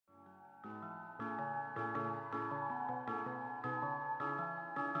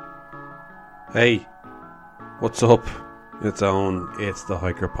Hey, what's up? It's the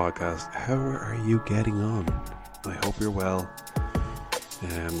Hiker Podcast. How are you getting on? I hope you're well.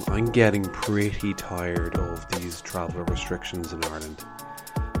 I'm getting pretty tired of these travel restrictions in Ireland.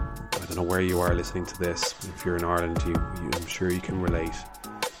 I don't know where you are listening to this. If you're in Ireland, I'm sure you can relate.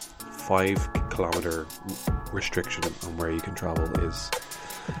 5-kilometer restriction on where you can travel is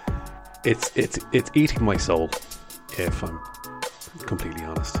it's eating my soul, if I'm completely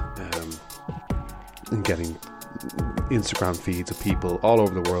honest. And getting Instagram feeds of people all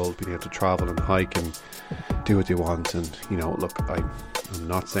over the world being able to travel and hike and do what they want. And look, I'm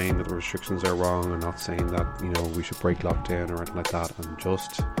not saying that the restrictions are wrong. I'm not saying that we should break lockdown or anything like that. I'm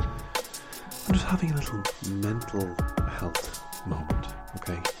just having a little mental health moment.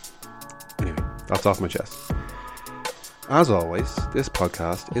 Okay. Anyway, that's off my chest. As always, this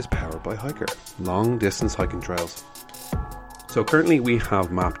podcast is powered by Hiker, long distance hiking trails. So currently we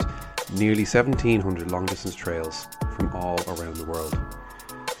have mapped nearly 1,700 long distance trails from all around the world.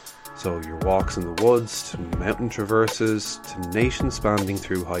 So your walks in the woods, to mountain traverses, to nation spanning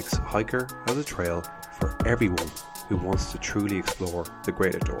through hikes, Hiker has a trail for everyone who wants to truly explore the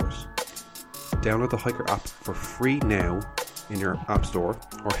great outdoors. Download the Hiker app for free now in your app store,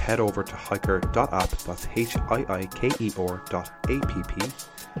 or head over to hiker.app, that's hiker.app,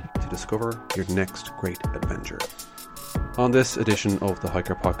 to discover your next great adventure. On this edition of the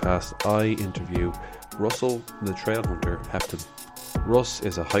Hiker Podcast, I interview Russell, the trail hunter, Hepton. Russ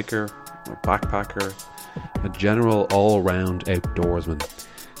is a hiker, a backpacker, a general all-round outdoorsman.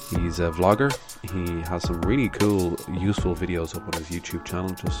 He's a vlogger. He has some really cool, useful videos up on his YouTube channel.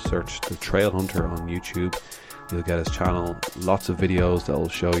 Just search the Trail Hunter on YouTube. You'll get his channel. Lots of videos that will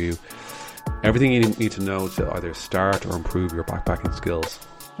show you everything you need to know to either start or improve your backpacking skills.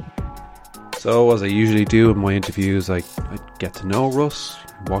 So, as I usually do in my interviews, I get to know Russ,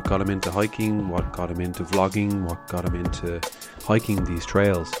 what got him into hiking, what got him into vlogging, what got him into hiking these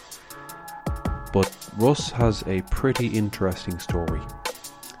trails. But Russ has a pretty interesting story.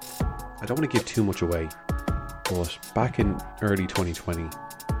 I don't want to give too much away, but back in early 2020,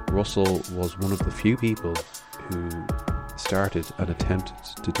 Russell was one of the few people who started and attempted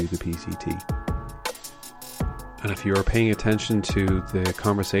to do the PCT. And if you were paying attention to the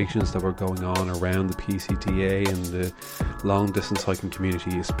conversations that were going on around the PCTA and the long distance hiking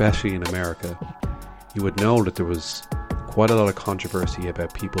community, especially in America, you would know that there was quite a lot of controversy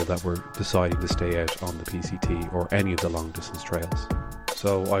about people that were deciding to stay out on the PCT or any of the long distance trails.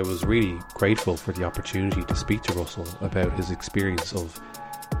 So I was really grateful for the opportunity to speak to Russell about his experience of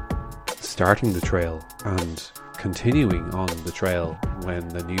starting the trail and continuing on the trail when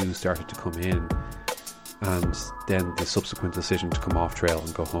the news started to come in, and then the subsequent decision to come off trail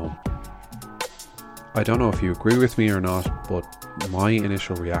and go home. I don't know if you agree with me or not, but my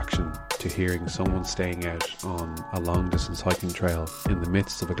initial reaction to hearing someone staying out on a long distance hiking trail in the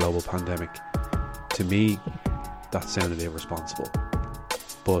midst of a global pandemic, to me, that sounded irresponsible.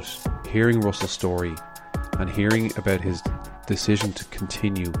 But hearing Russell's story and hearing about his decision to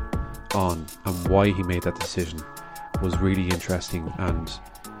continue on and why he made that decision was really interesting, and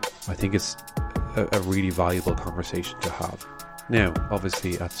I think it's a really valuable conversation to have. Now,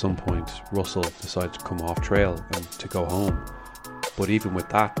 obviously, at some point, Russell decided to come off trail and to go home. But even with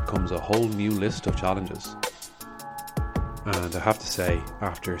that comes a whole new list of challenges. And I have to say,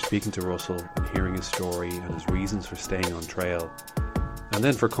 after speaking to Russell and hearing his story and his reasons for staying on trail, and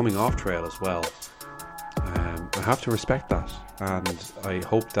then for coming off trail as well, I have to respect that. And I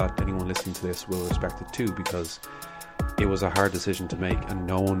hope that anyone listening to this will respect it too, because it was a hard decision to make and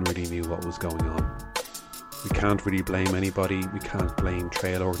no one really knew what was going on. We can't really blame anybody. We can't blame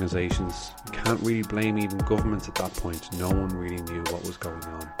trail organisations. We can't really blame even governments at that point. No one really knew what was going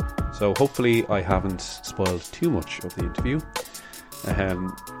on. So hopefully I haven't spoiled too much of the interview.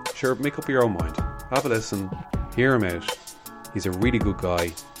 Sure, make up your own mind. Have a listen. Hear him out. He's a really good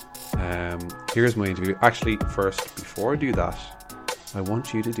guy. Here's my interview. Actually, first, before I do that, I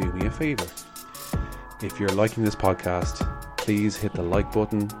want you to do me a favour. If you're liking this podcast, please hit the like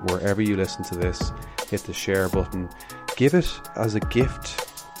button wherever you listen to this. Hit the share button. Give it as a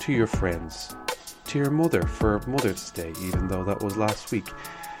gift to your friends, to your mother for Mother's Day, even though that was last week.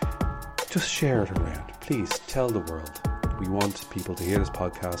 Just share it around. Please tell the world. We want people to hear this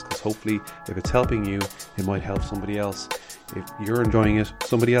podcast because hopefully if it's helping you, it might help somebody else. If you're enjoying it,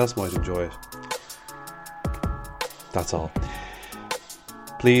 somebody else might enjoy it. That's all.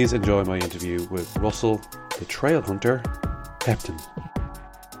 Please enjoy my interview with Russell, the trail hunter, Hepton.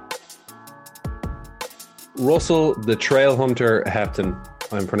 Russell, the trail hunter, Hepton.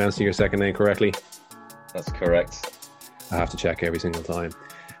 I'm pronouncing your second name correctly? That's correct. I have to check every single time.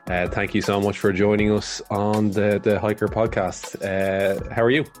 Thank you so much for joining us on the Hiker podcast. How are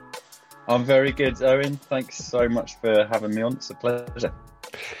you? I'm very good, Owen. Thanks so much for having me on. It's a pleasure.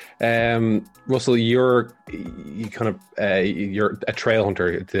 Russell, you're a trail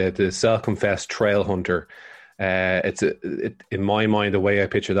hunter, the self-confessed trail hunter. In my mind, the way I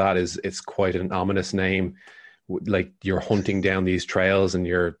picture that is it's quite an ominous name. Like you're hunting down these trails and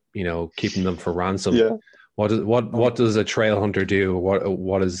you're keeping them for ransom. Yeah. What does a trail hunter do?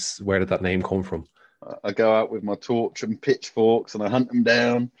 Where did that name come from? I go out with my torch and pitchforks and I hunt them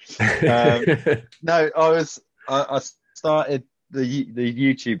down. No, I started the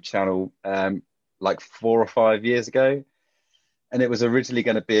YouTube channel like 4 or 5 years ago, and it was originally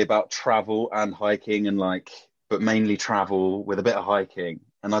going to be about travel and hiking but mainly travel with a bit of hiking.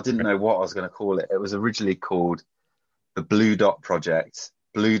 And I didn't know what I was going to call it. It was originally called the Blue Dot Project.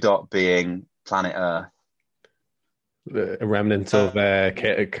 Blue Dot being planet Earth. A remnant of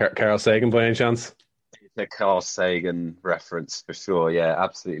Carl Sagan by any chance? It's a Carl Sagan reference for sure. Yeah,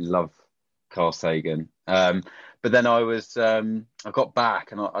 absolutely love Carl Sagan. But then I got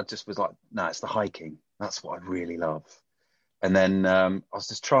back and I just was like, no, it's the hiking. That's what I really love. And then I was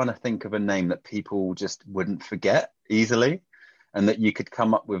just trying to think of a name that people just wouldn't forget easily, and that you could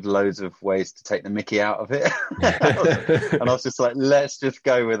come up with loads of ways to take the mickey out of it. And I was just like, let's just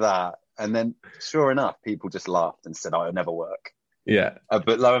go with that. And then sure enough, people just laughed and said, oh, it'll never work. Yeah.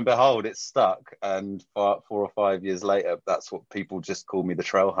 But lo and behold, it's stuck. And 4 or 5 years later, that's what people just call me, the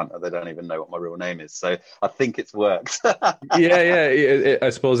trail hunter. They don't even know what my real name is. So I think it's worked. Yeah. I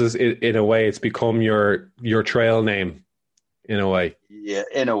suppose in a way, it's become your trail name, in a way. Yeah,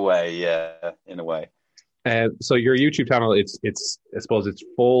 in a way. Yeah, in a way. So your YouTube channel, I suppose it's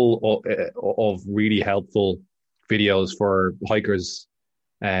full of really helpful videos for hikers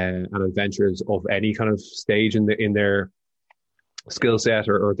and adventurers of any kind of stage in their skill set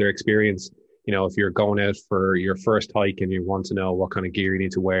or their experience. If you're going out for your first hike and you want to know what kind of gear you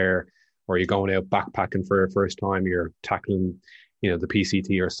need to wear, or you're going out backpacking for your first time, you're tackling, the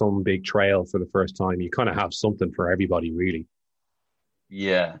PCT or some big trail for the first time, you kind of have something for everybody, really.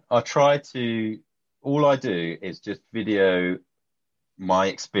 Yeah, all I do is just video my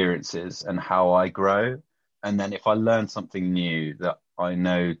experiences and how I grow. And then if I learn something new that I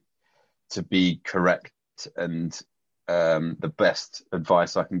know to be correct and the best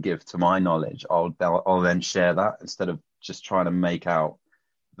advice I can give to my knowledge, I'll then share that instead of just trying to make out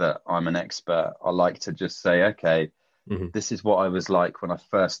that I'm an expert. I like to just say, okay, This is what I was like when I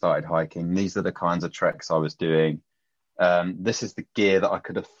first started hiking. These are the kinds of treks I was doing. This is the gear that I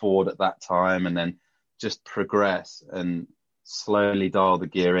could afford at that time, and then just progress and slowly dial the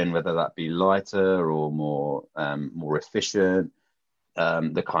gear in, whether that be lighter or more efficient.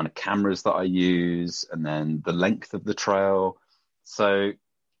 The kind of cameras that I use, and then the length of the trail. So,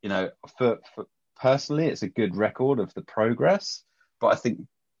 for personally, it's a good record of the progress. But I think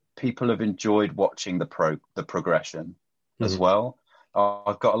people have enjoyed watching the progression as well.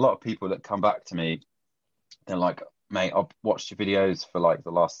 I've got a lot of people that come back to me. They're like, mate, I've watched your videos for like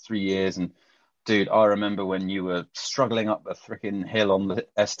the last 3 years, and dude, I remember when you were struggling up a freaking hill on the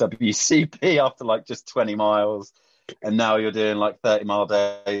SWCP after like just 20 miles. And now you're doing like 30-mile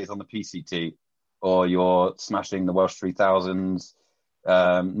days on the PCT, or you're smashing the Welsh 3000s,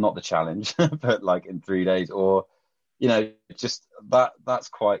 not the challenge, but like in 3 days, or, just that's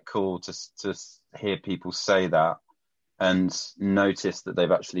quite cool to hear people say that and notice that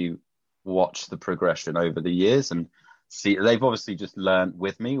they've actually watched the progression over the years and see they've obviously just learned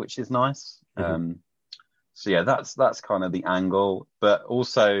with me, which is nice. So yeah, that's kind of the angle, but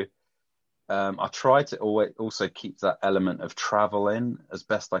also I try to always also keep that element of travel in as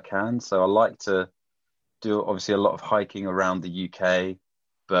best I can. So I like to do obviously a lot of hiking around the UK,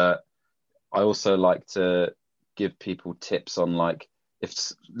 but I also like to give people tips on, like, if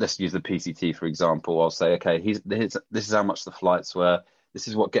let's use the PCT for example. I'll say, okay, this is how much the flights were. This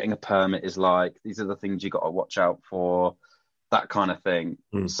is what getting a permit is like. These are the things you got to watch out for, that kind of thing.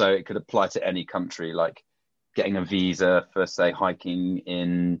 So it could apply to any country, like getting a visa for, say,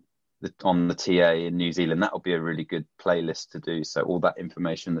 hiking on the TA in New Zealand. That would be a really good playlist to do. So all that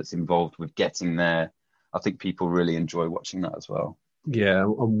information that's involved with getting there, I think people really enjoy watching that as well. Yeah,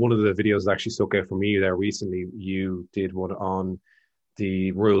 one of the videos that actually stuck out for me there recently, you did one on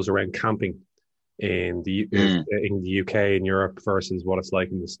the rules around camping in the UK and Europe versus what it's like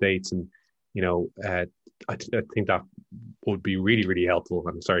in the States. And, I think that would be really, really helpful.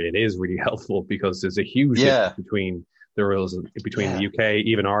 I'm sorry, it is really helpful, because there's a huge difference between the rules between the UK,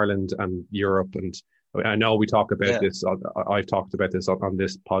 even Ireland and Europe. And I know we talk about this. I've talked about this on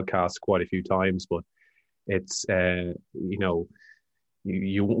this podcast quite a few times, but it's,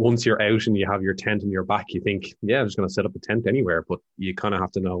 you once you're out and you have your tent in your back, you think, yeah, I'm just going to set up a tent anywhere, but you kind of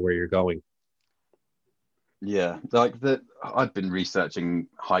have to know where you're going. Yeah, like the I've been researching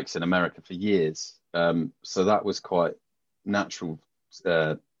hikes in America for years, so that was quite natural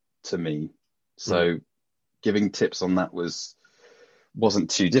uh, to me. Mm. So giving tips on that wasn't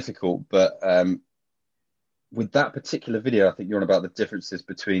too difficult. But with that particular video, I think you're on about the differences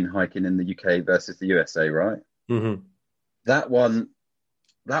between hiking in the UK versus the USA, right? Hmm. That one,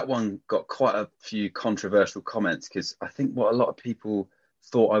 that one got quite a few controversial comments because I think what a lot of people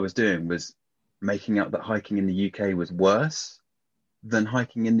thought I was doing was making out that hiking in the UK was worse than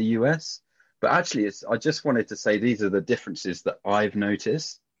hiking in the US. But actually, I just wanted to say these are the differences that I've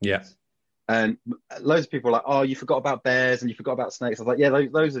noticed. Yeah. And loads of people are like, oh, you forgot about bears and you forgot about snakes. I was like, yeah,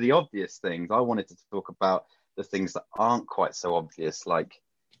 those are the obvious things. I wanted to talk about the things that aren't quite so obvious, like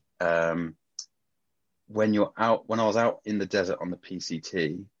um, when I was out in the desert on the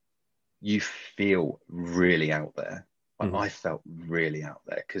PCT, you feel really out there. Like Hmm. I felt really out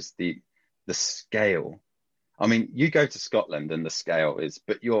there because the scale. I mean, you go to Scotland and the scale is,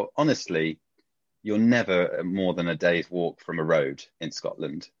 but you're never more than a day's walk from a road in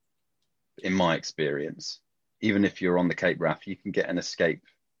Scotland, in my experience. Even if you're on the Cape Wrath, you can get an escape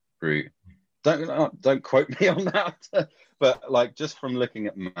route. Don't quote me on that, but like just from looking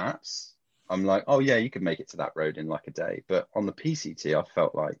at maps, I'm like, oh yeah, you could make it to that road in like a day. But on the PCT, I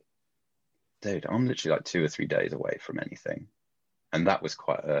felt like, dude, I'm literally like 2 or 3 days away from anything, and that was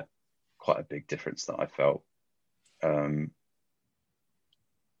quite a big difference that I felt. Um,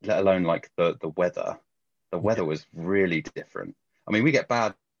 let alone like the weather. The Yeah. weather was really different. I mean, we get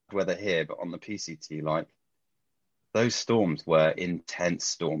bad weather here, but on the PCT, like those storms were intense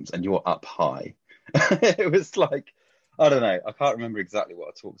storms, and you're up high. It was like, I don't know, I can't remember exactly what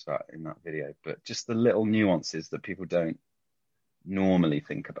I talked about in that video, but just the little nuances that people don't normally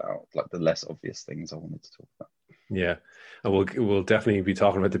think about, like the less obvious things I wanted to talk about. Yeah, and we'll definitely be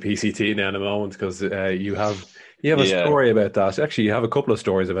talking about the PCT now in a moment because you have a Yeah, story about that. Actually, you have a couple of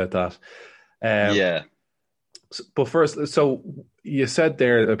stories about that. Um, yeah. but first, so you said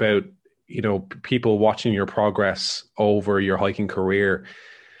there about people watching your progress over your hiking career.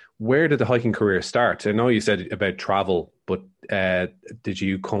 Where did the hiking career start? I know you said about travel, but did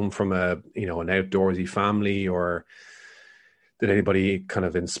you come from an outdoorsy family, or did anybody kind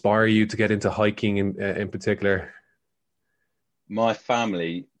of inspire you to get into hiking in particular? My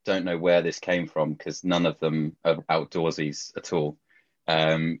family don't know where this came from because none of them are outdoorsies at all.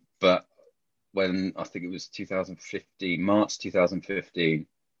 But when I think it was 2015, March 2015,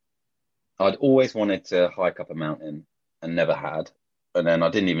 I'd always wanted to hike up a mountain and never had. And then I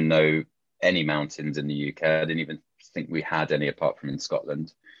didn't even know any mountains in the UK. I didn't even think we had any apart from in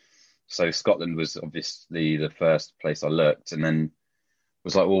Scotland. So Scotland was obviously the first place I looked, and then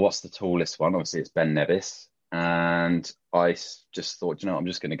was like, well, what's the tallest one? Obviously, it's Ben Nevis. And just thought, I'm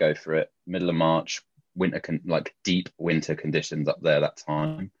just going to go for it. Middle of March, like deep winter conditions up there that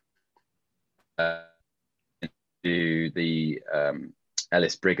time. Uh, to the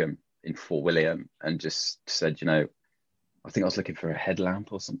Ellis Brigham in Fort William and just said, I think I was looking for a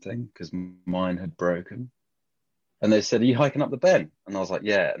headlamp or something because mine had broken. And they said, are you hiking up the Ben? And I was like,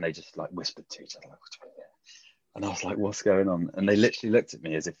 yeah. And they just like whispered to each other, like, and I was like, what's going on? And they literally looked at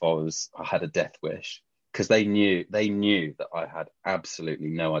me as if I had a death wish because they knew that I had absolutely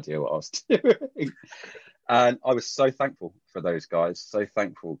no idea what I was doing. And I was so thankful for those guys, so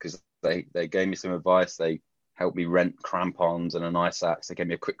thankful because they gave me some advice. They helped me rent crampons and an ice axe. They gave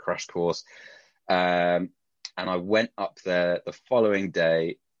me a quick crash course. And I went up there the following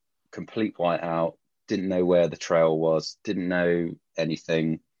day, complete whiteout, didn't know where the trail was, didn't know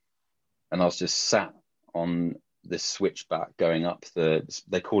anything. And I was just sat on this switchback going up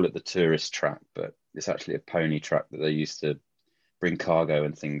they call it the tourist track, but it's actually a pony track that they used to bring cargo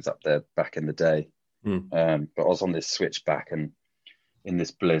and things up there back in the day. Hmm. But I was on this switchback and in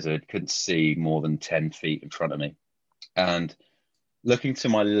this blizzard, couldn't see more than 10 feet in front of me. And looking to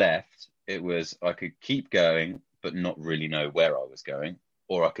my left, I could keep going, but not really know where I was going,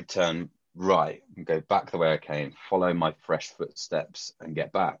 or I could turn right and go back the way I came, follow my fresh footsteps and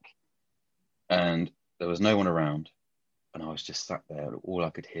get back. And there was no one around. And I was just sat there. All I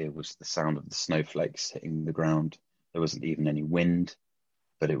could hear was the sound of the snowflakes hitting the ground. There wasn't even any wind,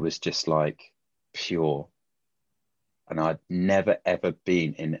 but it was just like pure. And I'd never, ever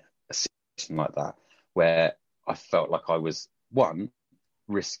been in a situation like that where I felt like I was, one,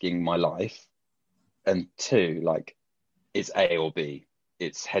 risking my life, and two, like it's A or B,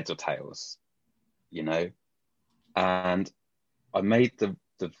 it's heads or tails, you know? And I made the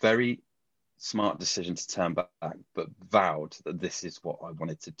very smart decision to turn back, but vowed that this is what I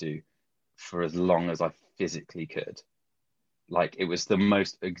wanted to do for as long as I physically could. Like it was the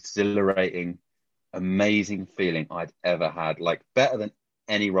most exhilarating, amazing feeling I'd ever had. Like better than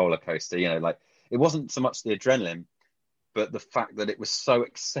any roller coaster, you know, like it wasn't so much the adrenaline, but the fact that it was so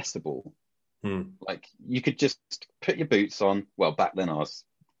accessible. Like you could just put your boots on. Well, back then I was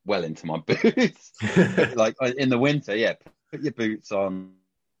well into my boots. But like in the winter, yeah, put your boots on,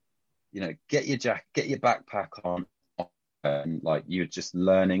 you know, get your jacket, get your backpack on, and like you're just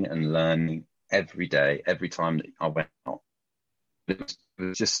learning and learning every day, every time that I went out.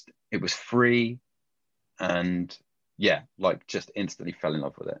 It was free, and yeah, like just instantly fell in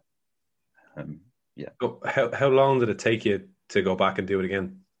love with it. Yeah. So how long did it take you to go back and do it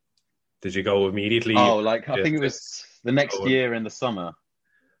again? Did you go immediately? Oh, like I think it was the next year in the summer.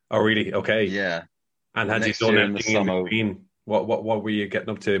 Oh, really? Okay. Yeah. And had you Next done year in the anything in summer. between? What were you getting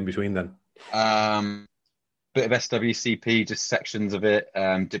up to in between then? Bit of SWCP, just sections of it.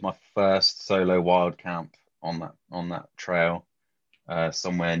 Did my first solo wild camp on that trail,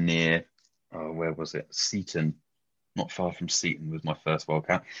 somewhere near, where was it? Seaton, not far from Seaton was my first wild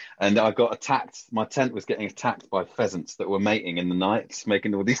camp. And I got attacked. My tent was getting attacked by pheasants that were mating in the night,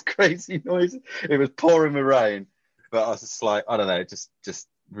 making all these crazy noises. It was pouring with rain, but I was just like, I don't know, just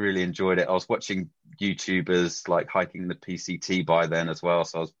really enjoyed it. I was watching YouTubers like hiking the PCT by then as well,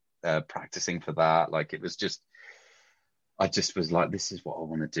 so I was practicing for that. Like it was just, I just was like, this is what I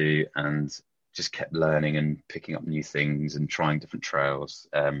want to do, and just kept learning and picking up new things and trying different trails,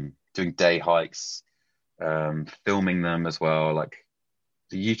 doing day hikes, filming them as well. Like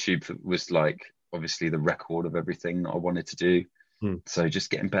the YouTube was like obviously the record of everything that I wanted to do. So just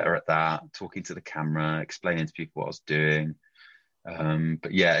getting better at that, talking to the camera, explaining to people what I was doing.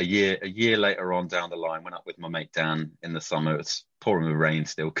 But yeah, a year later on down the line, went up with my mate Dan in the summer. It was pouring with rain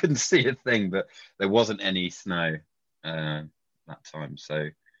still, couldn't see a thing, but there wasn't any snow that time. So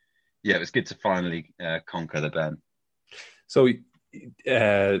yeah, it was good to finally conquer the bend. So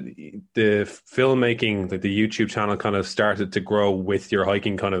the filmmaking, the YouTube channel kind of started to grow with your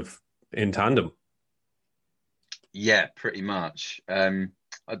hiking kind of in tandem. Yeah, pretty much. The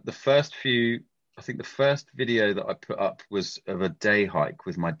first few, I think the first video that I put up was of a day hike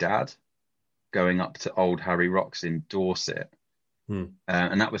with my dad going up to Old Harry Rocks in Dorset.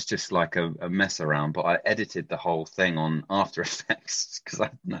 And that was just like a mess around, but I edited the whole thing on After Effects because I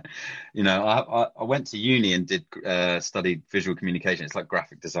went to uni and did studied visual communication. It's like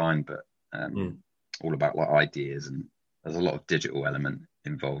graphic design, but all about like ideas, and there's a lot of digital element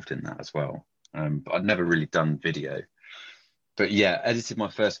involved in that as well. But I'd never really done video. But yeah, edited my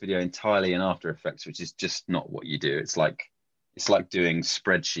first video entirely in After Effects, which is just not what you do. It's like doing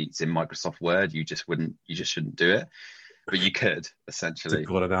spreadsheets in Microsoft Word. You just shouldn't do it, but you could essentially. It's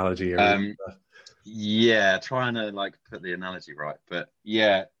a good analogy. Yeah, trying to like put the analogy right, but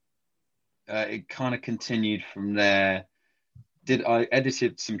yeah, it kind of continued from there. I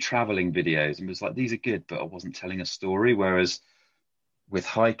edited some traveling videos and was like, these are good, but I wasn't telling a story. Whereas with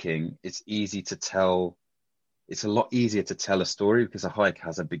hiking, it's a lot easier to tell a story because a hike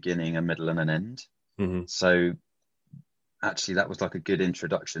has a beginning, a middle, and an end. So actually that was like a good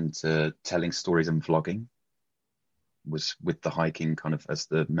introduction to telling stories and vlogging, was with the hiking kind of as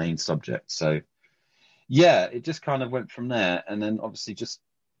the main subject. So yeah, it just kind of went from there. And then obviously just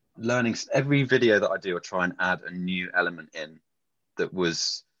learning. Every video that I do, I try and add a new element in that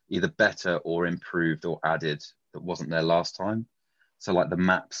was either better or improved or added that wasn't there last time. So like the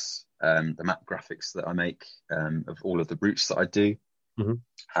map graphics that I make of all of the routes that I do,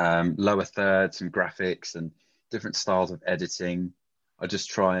 lower thirds, some graphics and different styles of editing. I just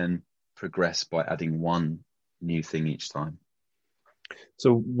try and progress by adding one new thing each time.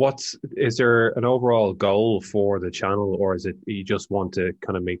 So is there an overall goal for the channel, or is it you just want to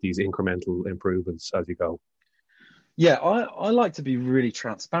kind of make these incremental improvements as you go? Yeah, I like to be really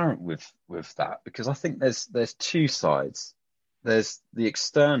transparent with that, because I think there's two sides. There's the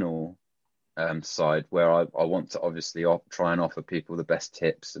external side where I want to obviously try and offer people the best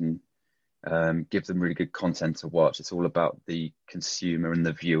tips and give them really good content to watch. It's all about the consumer and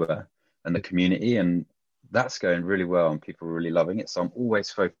the viewer and the community, and that's going really well and people are really loving it. So I'm always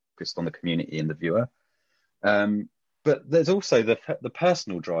focused on the community and the viewer. But there's also the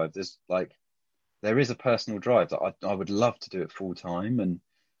personal drive. There is a personal drive that I would love to do it full time and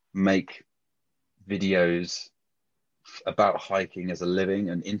make videos about hiking as a living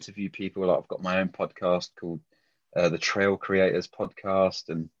and interview people. Like I've got my own podcast called the Trail Creators Podcast,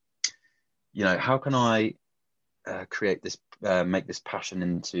 and how can I create this, make this passion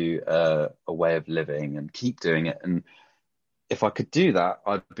into a way of living and keep doing it. And if I could do that,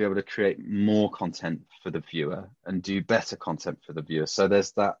 I'd be able to create more content for the viewer and do better content for the viewer. So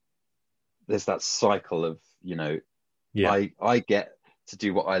there's that cycle of, Yeah. I get to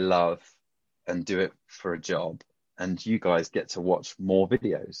do what I love and do it for a job, and you guys get to watch more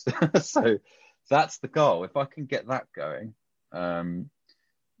videos. So that's the goal. If I can get that going.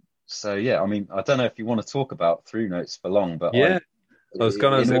 So yeah, I mean, I don't know if you want to talk about through notes for long, but Yeah. I was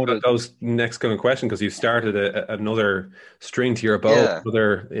gonna in say order, that was next kind of question because you've started another string to your bow, yeah,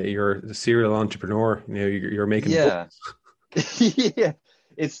 another you're a serial entrepreneur. You're making yeah, books. yeah.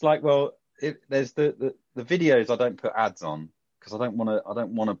 It's like, well, there's the videos I don't put ads on because I don't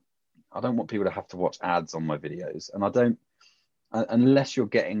want people to have to watch ads on my videos, and I don't unless you're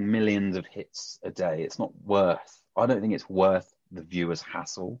getting millions of hits a day. It's not worth. I don't think it's worth the viewer's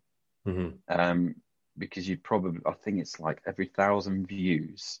hassle. Hmm. Because you'd probably, I think it's like every 1,000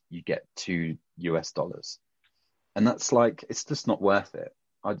 views you get $2, and that's like, it's just not worth it.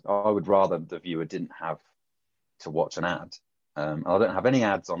 I would rather the viewer didn't have to watch an ad. I don't have any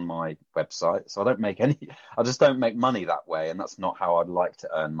ads on my website, so I don't make any. I just don't make money that way, and that's not how I'd like to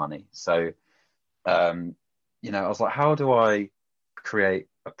earn money. So, I was like, how do I create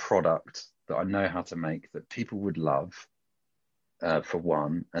a product that I know how to make that people would love, for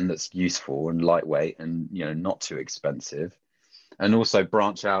one, and that's useful and lightweight and not too expensive, and also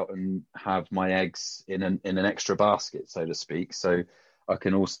branch out and have my eggs in an extra basket, so to speak, so I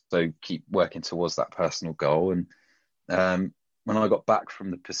can also keep working towards that personal goal. And when I got back from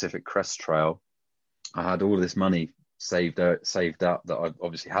the Pacific Crest Trail, I had all this money saved up that I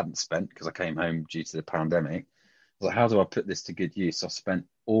obviously hadn't spent because I came home due to the pandemic. I was like, how do I put this to good use? So I spent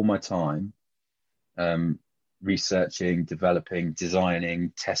all my time researching, developing,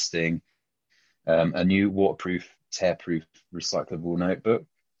 designing, testing a new waterproof, tear-proof, recyclable notebook.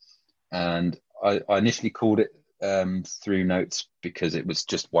 And I initially called it Through Notes because it was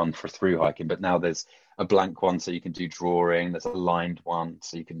just one for through hiking. But now there's a blank one so you can do drawing. There's a lined one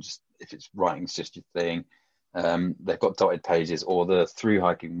so you can just, if it's writing, it's just your thing. They've got dotted pages, or the through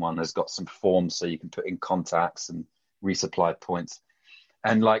hiking one has got some forms so you can put in contacts and resupply points.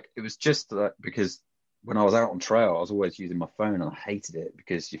 And like, it was just that because when I was out on trail, I was always using my phone, and I hated it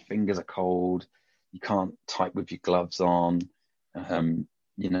because your fingers are cold. You can't type with your gloves on.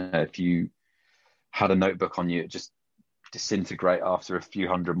 If you had a notebook on you, it just disintegrate after a few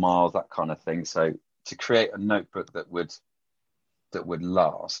hundred miles, that kind of thing. So to create a notebook that would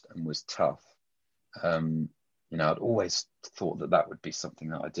last and was tough, I'd always thought that would be something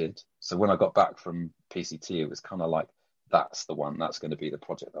that I did. So when I got back from PCT, it was kind of like, that's the one, that's going to be the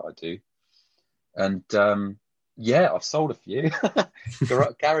project that I do. And I've sold a few.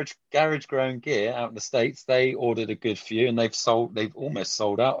 Garage Grown Gear out in the States, they ordered a good few, and they've almost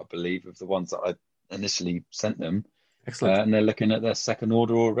sold out, I believe, of the ones that I initially sent them. Excellent. And they're looking at their second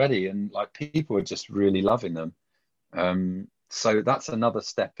order already, and like, people are just really loving them. So that's another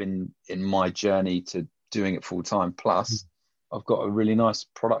step in my journey to doing it full time. Plus, I've got a really nice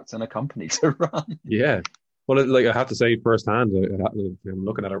product and a company to run. Yeah. Well, like I have to say firsthand, I'm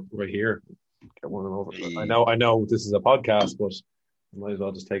looking at it right here. Get one over. I know this is a podcast, but I might as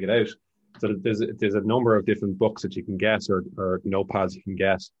well just take it out. So there's a number of different books that you can get, or notepads you can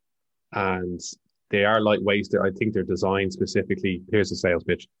get, and they are lightweight. I think they're designed specifically. Here's the sales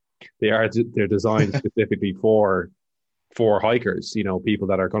pitch. They're designed specifically for hikers. People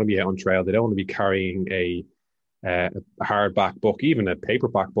that are going to be out on trail. They don't want to be carrying a hardback book, even a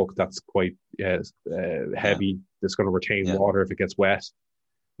paperback book that's quite heavy. That's going to retain water if it gets wet.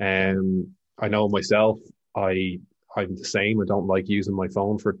 I know myself. I'm the same. I don't like using my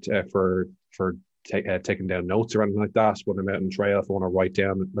phone for taking down notes or anything like that. When I'm out on trail, if I want to write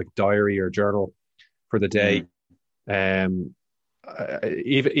down like diary or journal for the day,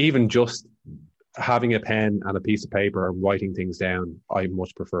 even just having a pen and a piece of paper and writing things down, I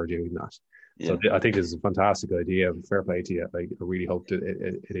much prefer doing that. So I think this is a fantastic idea. Fair play to you. I really hope that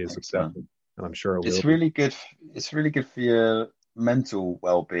it is successful, and I'm sure it will. It's really good. It's really good for your mental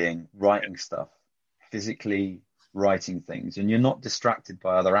well-being, writing stuff, physically writing things, and you're not distracted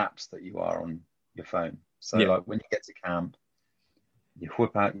by other apps that you are on your phone. So like, when you get to camp, you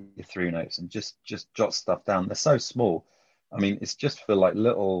whip out your through notes and just jot stuff down. They're so small. I mean, it's just for like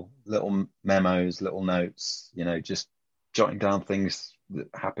little memos, little notes, just jotting down things that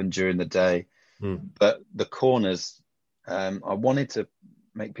happen during the day. But the corners, I wanted to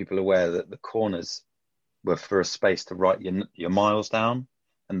make people aware that the corners were for a space to write your miles down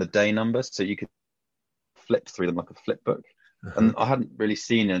and the day numbers, so you could flip through them like a flip book. And I hadn't really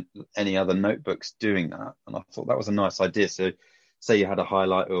seen any other notebooks doing that, and I thought that was a nice idea. So say you had a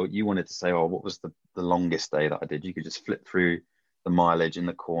highlight, or you wanted to say, oh, what was the longest day that I did? You could just flip through the mileage in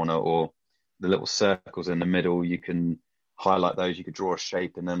the corner, or the little circles in the middle. You can highlight those. You could draw a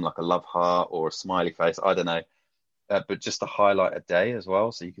shape in them, like a love heart or a smiley face. I don't know, but just to highlight a day as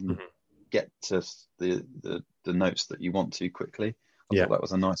well, so you can get to the notes that you want to quickly. I thought that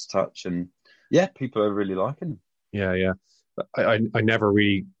was a nice touch, and yeah, people are really liking them. Yeah. I never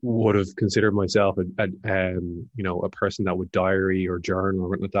really would have considered myself a person that would diary or journal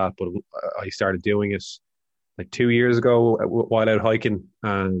or anything like that, but I started doing it like 2 years ago while out hiking,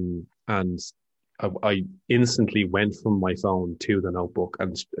 and I instantly went from my phone to the notebook,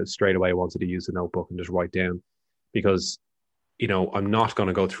 and straight away I wanted to use the notebook and just write down, because I'm not going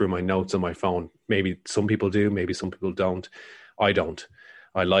to go through my notes on my phone. Maybe some people do, maybe some people don't. I don't.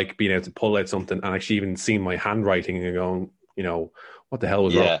 I like being able to pull out something and actually even seeing my handwriting and going, what the hell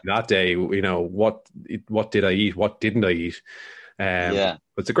was wrong that day? What did I eat? What didn't I eat? But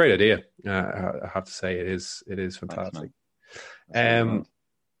it's a great idea. I have to say it is fantastic.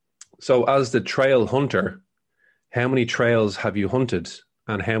 So as the trail hunter, how many trails have you hunted,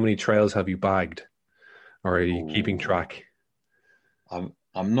 and how many trails have you bagged? Or are you keeping track? I'm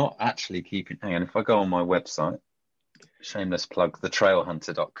not actually keeping. Hang on, if I go on my website, shameless plug,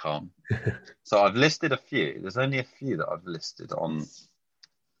 thetrailhunter.com. So I've listed a few. There's only a few that I've listed on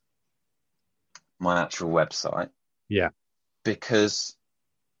my actual website. Yeah. Because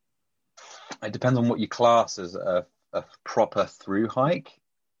it depends on what you class as a proper through hike.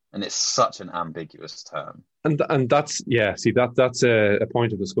 And it's such an ambiguous term. And that's, that's a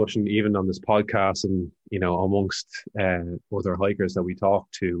point of discussion even on this podcast, and, amongst other hikers that we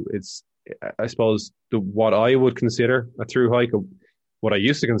talk to. It's, I suppose, what I would consider a through hike, what I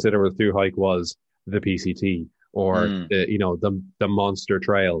used to consider a through hike was the PCT or the monster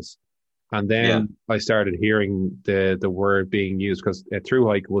trails. And then I started hearing the word being used, because a through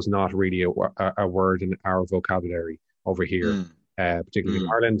hike was not really a word in our vocabulary over here. Particularly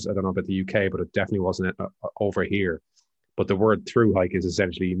in Ireland. I don't know about the UK, but it definitely wasn't over here. But the word through hike is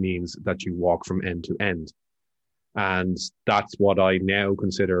essentially means that you walk from end to end. And that's what I now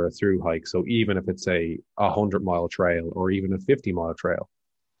consider a through hike. So even if it's a 100-mile trail or even a 50-mile trail,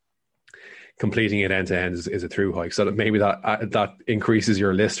 completing it end to end is a through hike. So that maybe that increases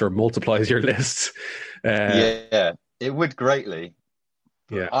your list or multiplies your lists. It would greatly.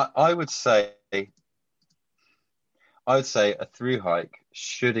 Yeah. I would say a through hike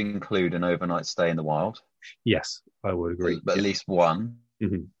should include an overnight stay in the wild. Yes, I would agree. At least one.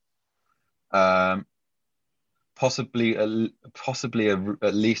 Possibly at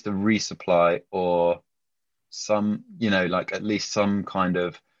least a resupply, or some, like at least some kind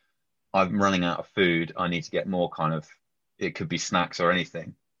of, I'm running out of food, I need to get more kind of, it could be snacks or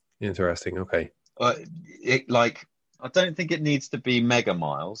anything. Interesting. Okay. I don't think it needs to be mega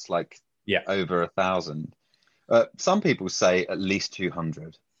miles, like over 1,000. Some people say at least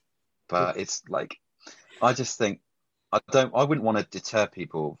 200, but it's like, I just think I wouldn't want to deter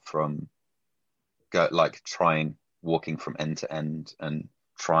people from trying walking from end to end and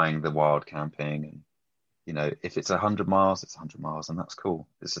trying the wild camping. And if it's 100 miles, it's 100 miles, and that's cool.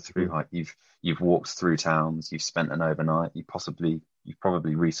 It's a through hike. You've walked through towns, you've spent an overnight, you've probably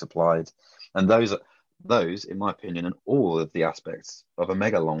resupplied, and those in my opinion are all of the aspects of a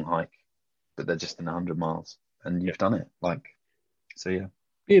mega long hike, but they're just in 100 miles. And you've done it,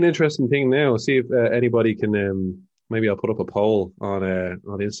 Be an interesting thing now. See if anybody can. Maybe I'll put up a poll on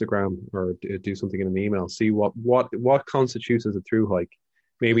Instagram, or do something in an email. See what constitutes as a through hike.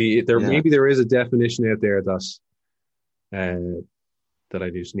 Maybe there is a definition out there that I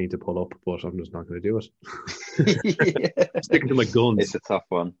just need to pull up, but I'm just not going to do it. Sticking to my guns. It's a tough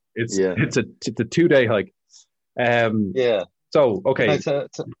one. It's a 2-day hike. So okay. To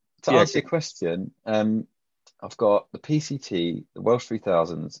answer your question, I've got the PCT, the Welsh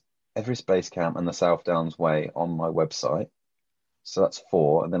 3000s, Everest Base Camp, and the South Downs Way on my website. So that's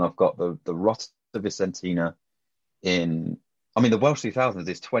 4. And then I've got the Rota Vicentina the Welsh 3000s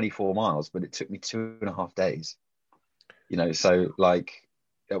is 24 miles, but it took me 2.5 days. So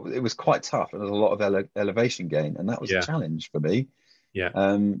it was quite tough. There was a lot of elevation gain, and that was a challenge for me. Yeah.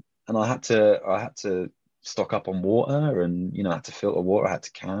 And I had to stock up on water, and I had to filter water. I had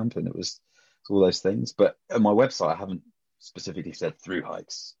to camp, and it was all those things. But on my website, I haven't specifically said through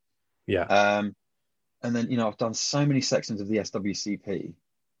hikes. Yeah. And then I've done so many sections of the SWCP,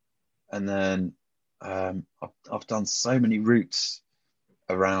 and then I've done so many routes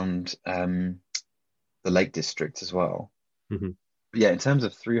around the Lake District as well. Mm-hmm. But yeah, in terms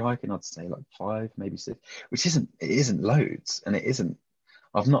of through hiking, I'd say 5, maybe 6, which isn't loads, and it isn't.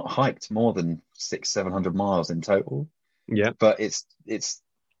 I've not hiked more than 600-700 miles in total. Yeah. But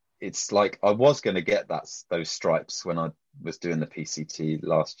it's like I was going to get those stripes when I was doing the PCT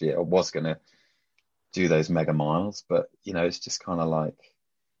last year. I was going to do those mega miles, but it's just kind of like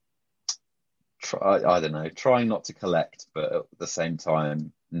I don't know, trying not to collect, but at the same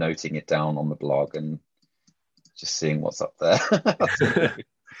time noting it down on the blog and just seeing what's up there.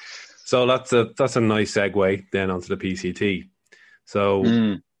 So that's a nice segue then onto the PCT.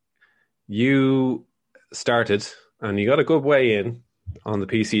 So you started and you got a good way in on the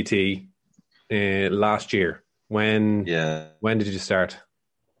PCT last year. When did you start?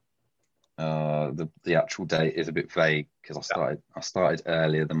 The actual date is a bit vague because I started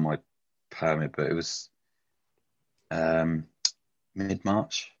earlier than my permit, but it was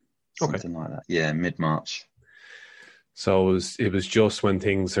mid-March, something like that. Yeah, mid-March. So it was just when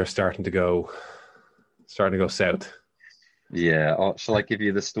things are starting to go south. Yeah. Shall I give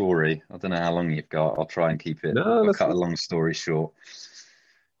you the story? I don't know how long you've got. I'll try and keep it. No, I'll cut a long story short.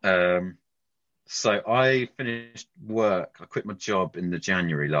 So I finished work. I quit my job in the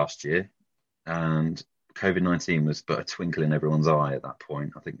January last year, and COVID-19 was but a twinkle in everyone's eye at that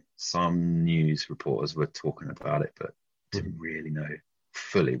point. I think some news reporters were talking about it, but didn't really know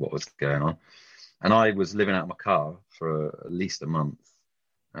fully what was going on. And I was living out of my car for at least a month,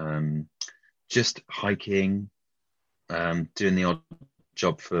 just hiking, doing the odd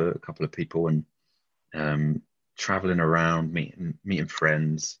job for a couple of people, and traveling around, meeting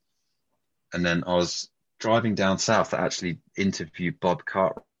friends. And then I was driving down south to actually interview Bob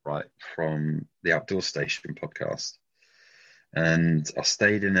Cartwright from the Outdoor Station podcast. And I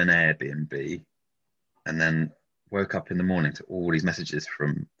stayed in an Airbnb and then woke up in the morning to all these messages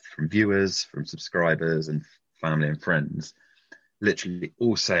from viewers, from subscribers and family and friends, literally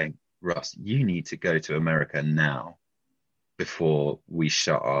all saying, Russ, you need to go to America now before we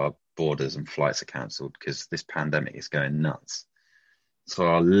shut our borders and flights are cancelled because this pandemic is going nuts. So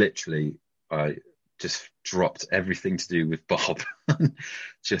I just dropped everything to do with Bob,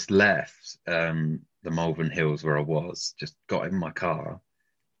 just left the Malvern Hills where I was, just got in my car,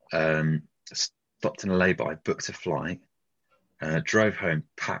 stopped in a lay-by, booked a flight, drove home,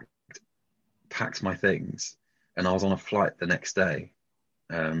 packed my things, and I was on a flight the next day,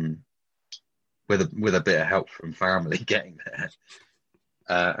 with a bit of help from family getting there.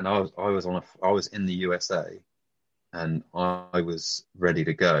 And I was in the USA, and I was ready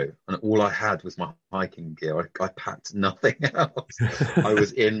to go. And all I had was my hiking gear. I packed nothing else. I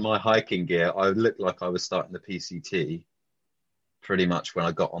was in my hiking gear. I looked like I was starting the PCT pretty much when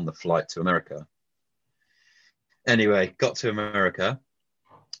I got on the flight to America. Anyway, got to America,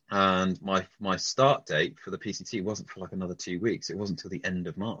 and my start date for the PCT wasn't for like another 2 weeks. It wasn't till the end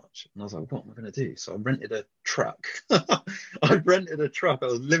of March. And I was like, what am I going to do? So I rented a truck. I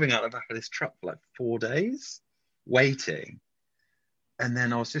was living out the back of this truck for like 4 days, waiting. And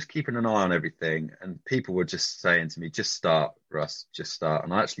then I was just keeping an eye on everything. And people were just saying to me, just start, Russ, just start.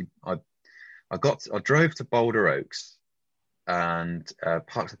 And I drove to Boulder Oaks and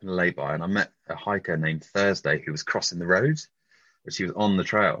parked up in a lay-by, and I met a hiker named Thursday who was crossing the road, but she was on the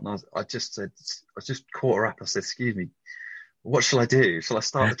trail. And I just caught her up. I said, excuse me, what shall I do? Shall I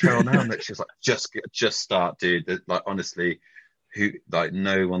start the trail now? And she was like, just start, dude. Like, honestly,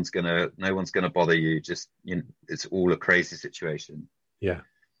 no one's gonna bother you. Just, it's all a crazy situation. Yeah.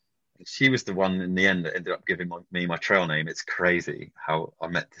 She was the one in the end that ended up giving me my trail name. It's crazy how I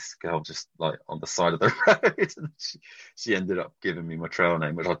met this girl just like on the side of the road. And she ended up giving me my trail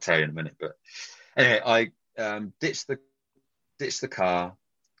name, which I'll tell you in a minute. But anyway, I ditched the car,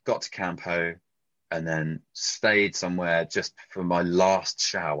 got to Campo, and then stayed somewhere just for my last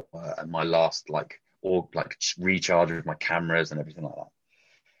shower and my last recharge of my cameras and everything like that.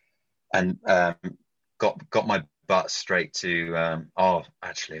 And got my butt straight to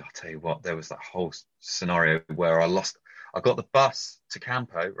actually, I'll tell you what, there was that whole scenario where I got the bus to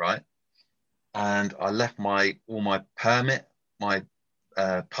Campo, right? And I left all my permit, my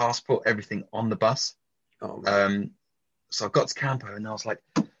passport, everything on the bus. So I got to Campo and I was like,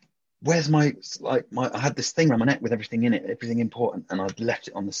 where's I had this thing around my neck with everything in it, everything important, and I'd left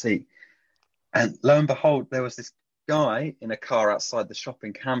it on the seat. And lo and behold, there was this guy in a car outside the shop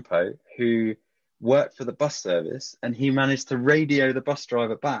in Campo who worked for the bus service, and he managed to radio the bus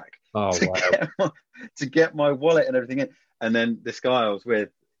driver back to get my wallet and everything in. And then this guy I was with,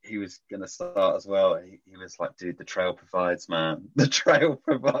 he was going to start as well. He was like, dude, the trail provides, man. The trail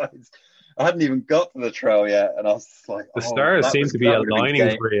provides. I hadn't even got to the trail yet, and I was like, the stars seem to be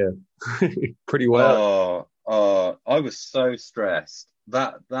aligning for you pretty well. I was so stressed.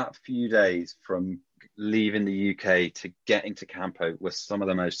 That few days from leaving the UK to getting to Campo was some of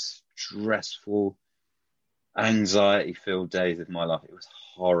the most stressful anxiety-filled days of my life. It was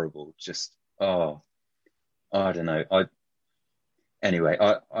horrible. Just, oh, I don't know. Anyway,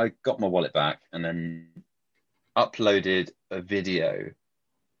 I got my wallet back and then uploaded a video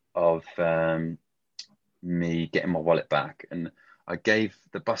of me getting my wallet back, and I gave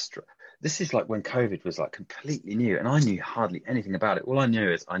the bus driver. This is like when COVID was like completely new, and I knew hardly anything about it. All I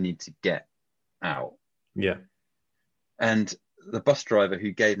knew is I need to get out. Yeah. And the bus driver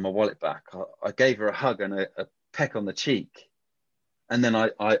who gave my wallet back, I gave her a hug and a peck on the cheek. And then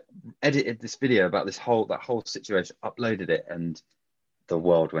I edited this video about that whole situation, uploaded it, and the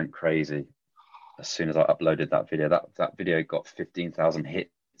world went crazy. As soon as I uploaded that video, that video got 15,000 hits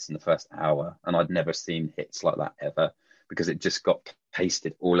in the first hour, and I'd never seen hits like that ever, because it just got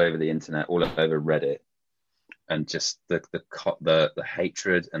pasted all over the internet, all over Reddit, and just the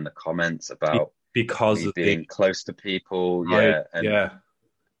hatred and the comments about Because me of being close to people, right, and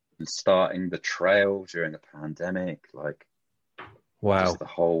starting the trail during a pandemic, like wow. just the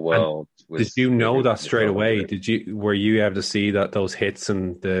whole world was. Did you know really that straight away? really. Were you able to see that those hits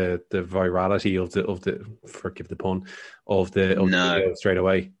and the virality of the forgive the pun of the No, video straight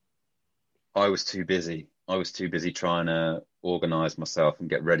away? I was too busy. I was too busy trying to organize myself and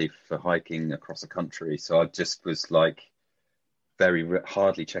get ready for hiking across the country. So I just was like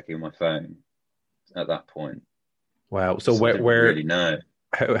hardly checking my phone at that point. Wow. So So I didn't really know.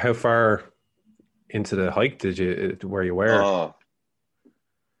 how far into the hike were you? Oh,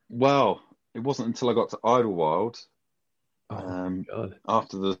 well, it wasn't until I got to Idlewild, Oh God.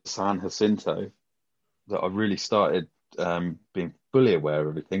 after the San Jacinto, that I really started being fully aware of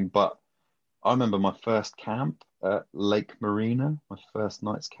everything. But I remember my first camp at Lake Marina, my first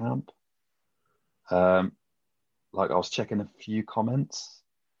night's camp. Like I was checking a few comments,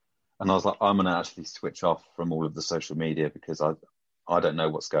 and I was like, I'm gonna actually switch off from all of the social media, because I don't know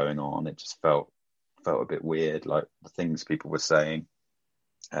what's going on. It just felt a bit weird, like the things people were saying.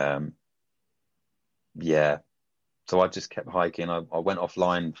 Yeah. So I just kept hiking. I went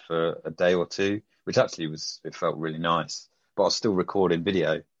offline for a day or two, which actually it felt really nice. But I was still recording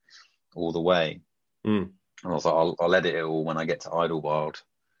video all the way. Mm. And I was like, I'll edit it all when I get to Idlewild.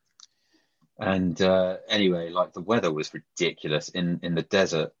 And anyway, like the weather was ridiculous in the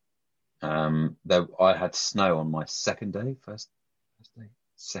desert. I had snow on my first day,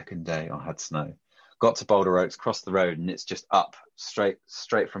 second day. I had snow. Got to Boulder Oaks, crossed the road, and it's just up straight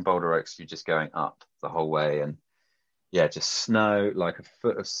from Boulder Oaks. You're just going up the whole way, and yeah, just snow, like a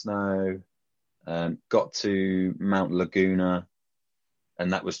foot of snow. Got to Mount Laguna,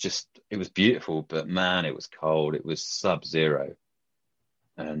 and it was beautiful, but man, it was cold. It was sub-zero,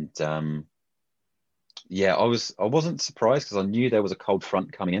 and yeah, I wasn't surprised, because I knew there was a cold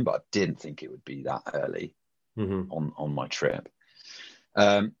front coming in, but I didn't think it would be that early on my trip.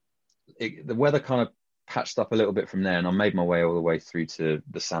 The weather kind of patched up a little bit from there, and I made my way all the way through to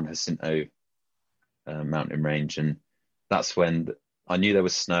the San Jacinto mountain range, and that's when I knew there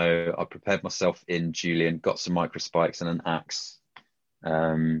was snow. I prepared myself in Julian, got some microspikes and an axe.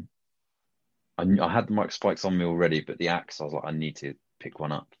 I had the microspikes on me already, but the axe, I was like, I need to pick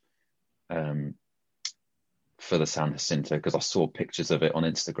one up for the San Jacinto, because I saw pictures of it on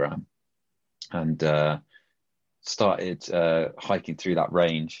Instagram, and started hiking through that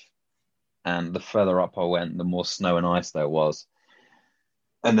range. And the further up I went, the more snow and ice there was.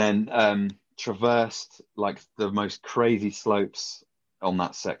 And then traversed like the most crazy slopes on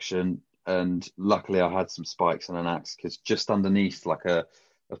that section. And luckily I had some spikes and an axe, because just underneath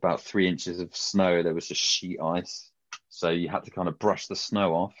about 3 inches of snow, there was just sheet ice. So you had to kind of brush the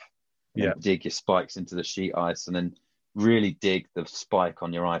snow off, and then dig your spikes into the sheet ice, and then really dig the spike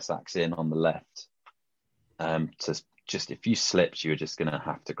on your ice axe in on the left. To just, if you slipped, you were just going to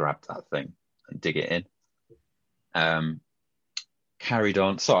have to grab that thing and dig it in. Carried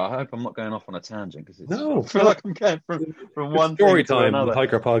on. Sorry, I hope I'm not going off on a tangent, because I feel like I'm going from one story thing to time, another. the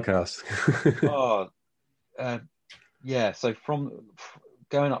Hiker Podcast. Yeah. So from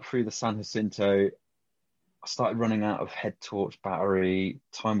going up through the San Jacinto, I started running out of head torch battery.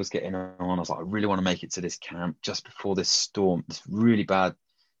 Time was getting on. I was like, I really want to make it to this camp just before this really bad,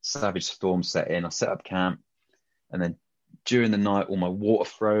 savage storm set in. I set up camp, and then during the night, all my water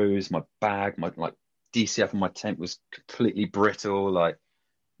froze, my bag, my DCF on my tent was completely brittle, like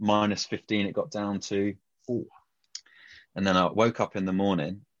 -15 it got down to. Ooh. And then I woke up in the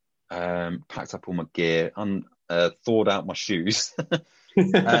morning, packed up all my gear, and thawed out my shoes.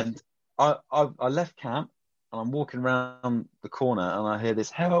 And I left camp, and I'm walking around the corner, and I hear this,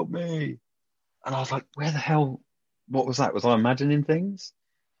 "Help me." And I was like, where the hell, what was that? Was I imagining things?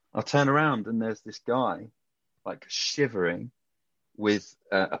 I turn around, and there's this guy, like shivering, with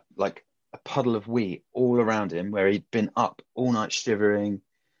like a puddle of wheat all around him where he'd been up all night shivering,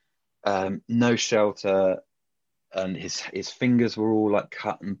 no shelter, and his fingers were all like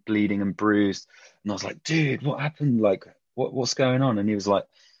cut and bleeding and bruised. And I was like, dude, what happened? Like, what's going on? And he was like,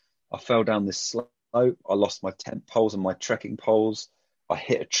 I fell down this slope. I lost my tent poles and my trekking poles. I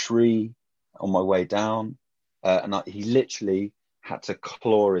hit a tree on my way down, he literally had to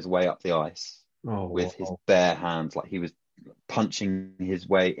claw his way up the ice with his bare hands, like he was punching his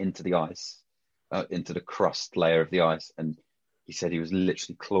way into the ice, into the crust layer of the ice. And he said he was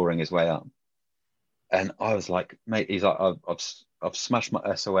literally clawing his way up. And I was like, mate, he's like, I've smashed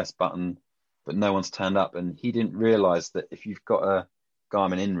my SOS button, but no one's turned up. And he didn't realize that if you've got a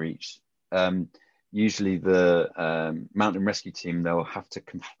Garmin InReach, usually the mountain rescue team, they'll have to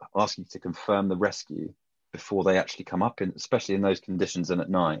ask you to confirm the rescue before they actually come up, especially in those conditions and at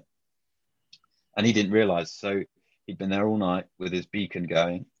night. And he didn't realize. So he'd been there all night with his beacon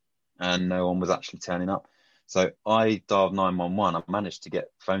going and no one was actually turning up. So I dialed 911. I managed to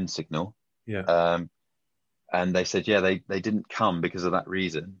get phone signal. Yeah. And they said, yeah, they didn't come because of that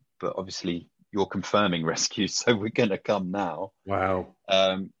reason. But obviously you're confirming rescue, so we're going to come now. Wow.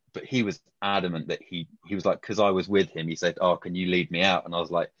 But he was adamant that he was like, because I was with him, he said, oh, can you lead me out? And I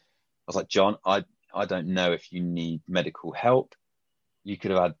was like, John, I don't know if you need medical help. You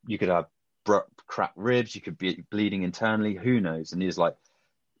could have cracked ribs. You could be bleeding internally. Who knows? And he was like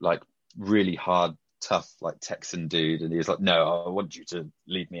really hard, tough, like Texan dude. And he was like, no, I want you to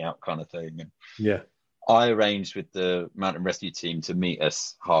lead me out kind of thing. And yeah. I arranged with the mountain rescue team to meet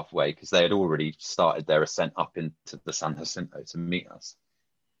us halfway because they had already started their ascent up into the San Jacinto to meet us.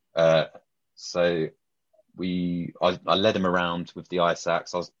 So I led him around with the ice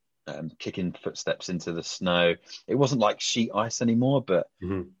axe. I was kicking footsteps into the snow. It wasn't like sheet ice anymore, but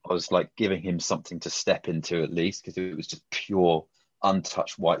I was like giving him something to step into at least, because it was just pure,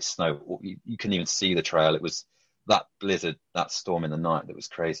 untouched white snow. You couldn't even see the trail. It was that blizzard, that storm in the night that was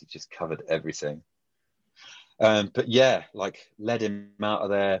crazy, just covered everything. But yeah, like led him out of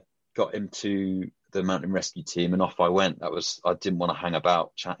there, got him to the mountain rescue team, and off I went. I didn't want to hang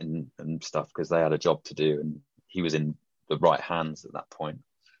about chatting and stuff because they had a job to do, and he was in the right hands at that point.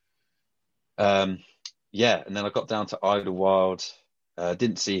 Yeah, and then I got down to Idlewild.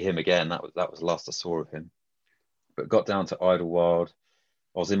 Didn't see him again. That was the last I saw of him. But got down to Idlewild.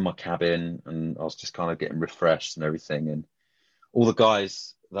 I was in my cabin and I was just kind of getting refreshed and everything. And all the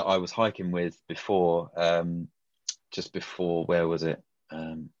guys that I was hiking with before, just before, where was it?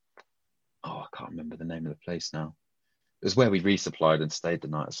 I can't remember the name of the place now. It was where we resupplied and stayed the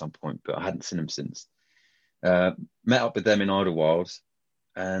night at some point, but I hadn't seen them since. Met up with them in Idlewild,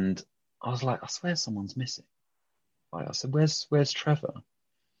 and I was like, I swear someone's missing. Like, I said, where's Trevor?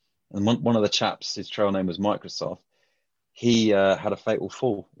 And one of the chaps, his trail name was Microsoft. He had a fatal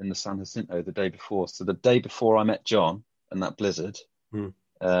fall in the San Jacinto the day before. So the day before I met John and that blizzard,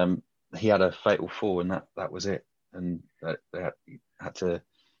 he had a fatal fall, and that was it. And they had to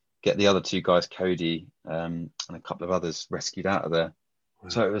get the other two guys, Cody and a couple of others, rescued out of there. Wow.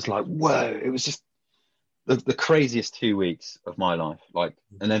 So it was like, whoa! It was just the craziest 2 weeks of my life. Like,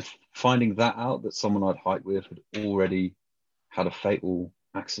 and then finding that out, that someone I'd hiked with had already had a fatal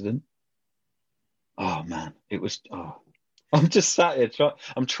accident. Oh man, it was. I'm just sat here.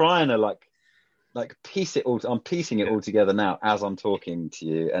 I'm trying to like piece it all. I'm piecing it all together now as I'm talking to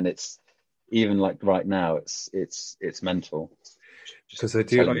you, and it's even like right now. It's mental. Because I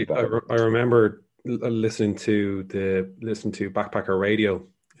do. I remember listening to Backpacker Radio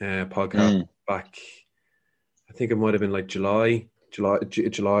podcast back. I think it might have been like July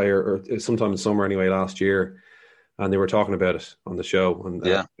or sometime in summer anyway last year, and they were talking about it on the show and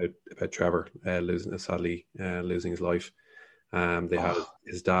about Trevor sadly losing his life. They had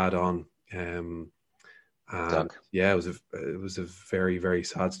his dad on, and yeah, it was a very, very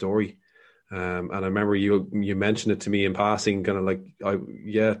sad story. And I remember you mentioned it to me in passing, kind of like,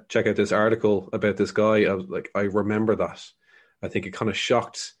 check out this article about this guy. I was like, I remember that. I think it kind of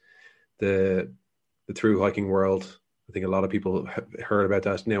shocked the through hiking world. I think a lot of people have heard about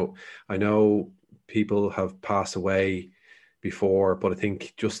that. Now, I know people have passed away before, but I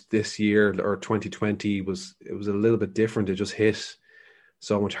think just this year or 2020 was a little bit different. It just hit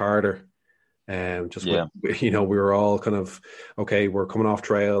so much harder. We were all kind of, okay, we're coming off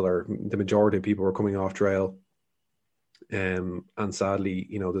trail, or the majority of people were coming off trail. And sadly,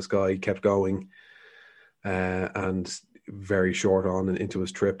 this guy kept going, and very short on and into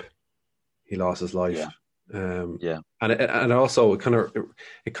his trip, he lost his life. And also it kind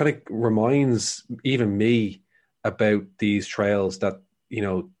of reminds even me about these trails that,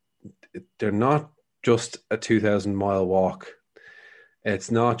 they're not just a 2,000 mile walk.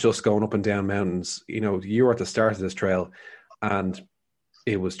 It's not just going up and down mountains. You were at the start of this trail, and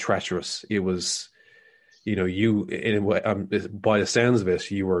it was treacherous. It was, you in a way, by the sounds of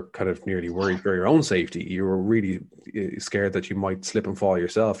it, you were kind of nearly worried for your own safety. You were really scared that you might slip and fall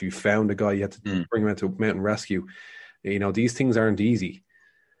yourself. You found a guy, you had to bring him into mountain rescue. These things aren't easy.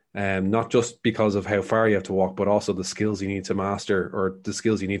 Not just because of how far you have to walk, but also the skills you need to master, or the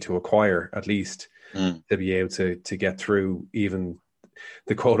skills you need to acquire at least, to be able to get through even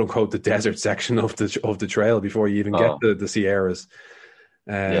the quote unquote the desert section of the trail before you even get the Sierras.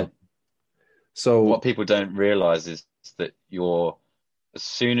 Yeah. So what people don't realize is that as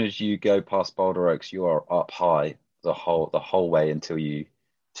soon as you go past Boulder Oaks, you are up high the whole way until you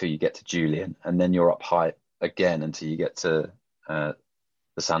get to Julian, and then you're up high again until you get to the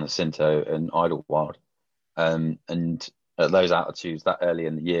San Jacinto and Idlewild. And at those altitudes that early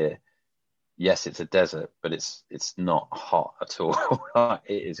in the year, yes, it's a desert, but it's not hot at all.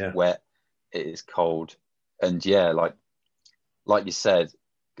 It is wet, it is cold, and like you said,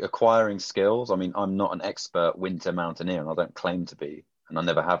 acquiring skills. I mean, I'm not an expert winter mountaineer, and I don't claim to be, and I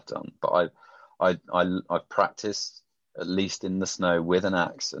never have done. But I've practiced at least in the snow with an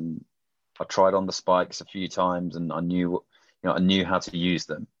axe, and I tried on the spikes a few times, and I knew how to use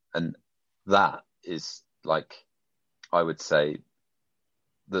them, and that is like, I would say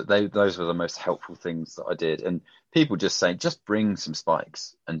that those were the most helpful things that I did. And people just saying, just bring some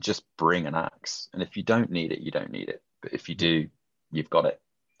spikes and just bring an axe, and if you don't need it, you don't need it, but if you do, you've got it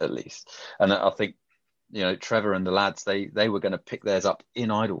at least. And I think Trevor and the lads, they were going to pick theirs up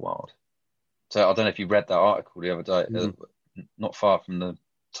in Idlewild. So I don't know if you read that article the other day, not far from the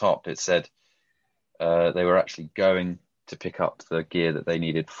top, it said they were actually going to pick up the gear that they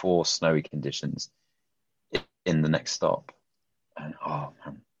needed for snowy conditions in the next stop. And oh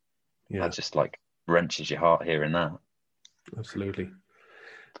man, that just like wrenches your heart hearing that. Absolutely.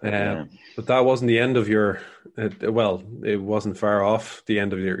 But that wasn't the end of your well, it wasn't far off the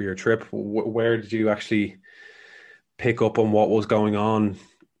end of your trip. Where did you actually pick up on what was going on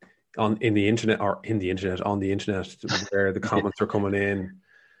on the internet, where the comments were coming in?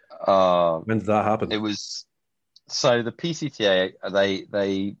 When did that happen? It was, so the PCTA,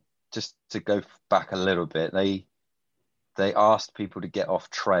 they just to go back a little bit, they asked people to get off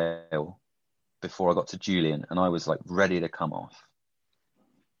trail before I got to Julian, and I was like ready to come off.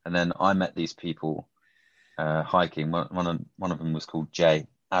 And then I met these people hiking. One of them was called Jay,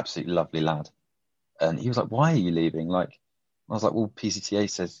 absolutely lovely lad. And he was like, "Why are you leaving?" Like, I was like, "Well, PCTA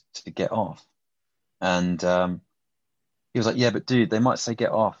says to get off." And he was like, "Yeah, but dude, they might say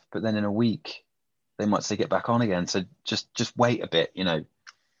get off, but then in a week they might say get back on again. So just wait a bit,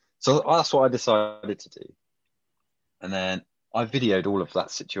 So that's what I decided to do. And then I videoed all of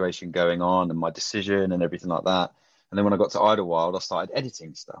that situation going on and my decision and everything like that. And then when I got to Idlewild, I started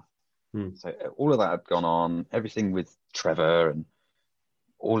editing stuff. So all of that had gone on, everything with Trevor and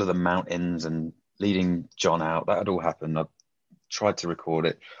all of the mountains and leading John out, that had all happened. I tried to record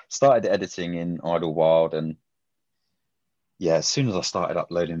it, started editing in Idlewild, and as soon as I started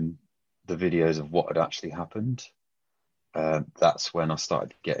uploading the videos of what had actually happened, that's when I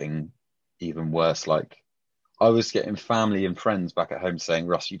started getting even worse. Like, I was getting family and friends back at home saying,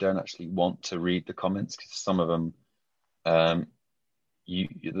 "Russ, you don't actually want to read the comments," because some of them,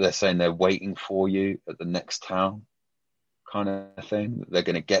 they're saying they're waiting for you at the next town, kind of thing. They're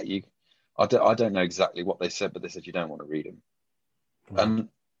going to get you. I don't know exactly what they said, but they said you don't want to read them. Wow. And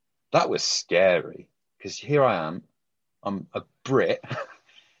that was scary, because here I am, I'm a Brit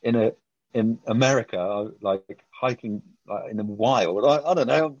in America, like hiking in the wild. I don't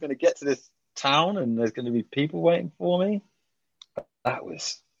know, I'm going to get to this town and there's going to be people waiting for me. That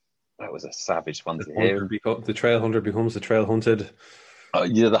was a savage one to hear. The trail hunter becomes the trail hunted.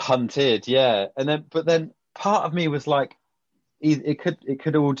 The hunted, yeah. But then part of me was like, it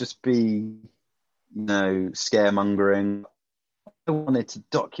could all just be, scaremongering. I wanted to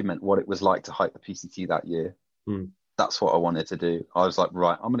document what it was like to hike the PCT that year. That's what I wanted to do. I was like,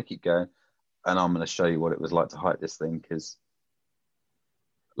 right, I'm going to keep going, and I'm going to show you what it was like to hike this thing, because,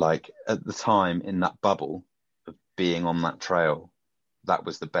 like, at the time, in that bubble of being on that trail, that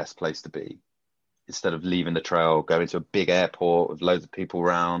was the best place to be. Instead of leaving the trail, going to a big airport with loads of people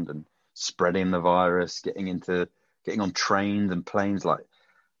around and spreading the virus, getting on trains and planes. Like,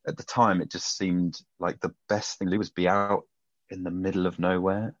 at the time, it just seemed like the best thing to do was be out in the middle of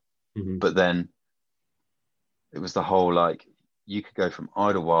nowhere. But then it was the whole, like, you could go from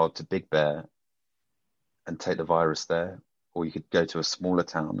Idlewild to Big Bear and take the virus there, or you could go to a smaller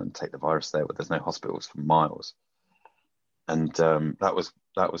town and take the virus there where there's no hospitals for miles. And that was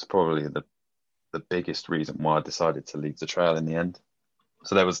probably the biggest reason why I decided to leave the trail in the end.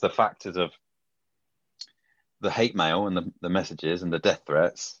 So there was the factors of the hate mail and the messages and the death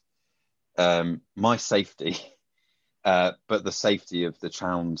threats, my safety, but the safety of the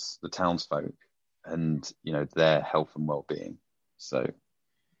townsfolk, and their health and well-being. So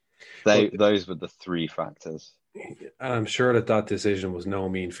Well, those were the three factors. and I'm sure that decision was no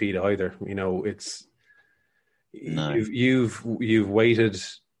mean feat either. It's No. you've waited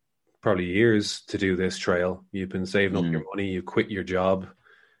probably years to do this trail. You've been saving up your money. You quit your job.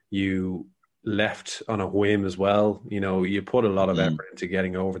 You left on a whim as well. You put a lot of effort into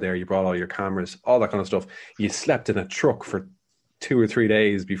getting over there. You brought all your cameras, all that kind of stuff. You slept in a truck for 2 or 3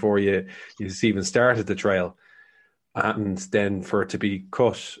 days before you even started the trail, and then for it to be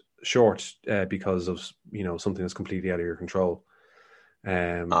cut short because of something that's completely out of your control.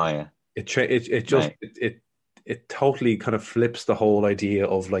 Yeah. It totally kind of flips the whole idea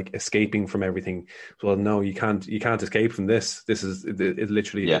of like escaping from everything. Well, no, you can't escape from this. This is it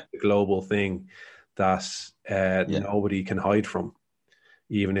literally a global thing that nobody can hide from,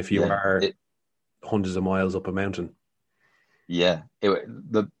 even if you are hundreds of miles up a mountain. Yeah,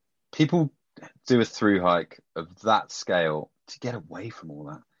 the people do a through hike of that scale to get away from all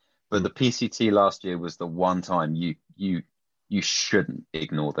that. But the PCT last year was the one time you shouldn't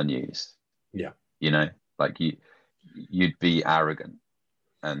ignore the news. Yeah, like you'd be arrogant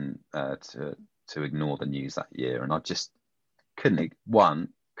and to ignore the news that year. And I just couldn't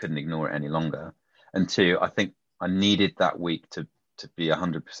ignore it any longer. And two, I think I needed that week to be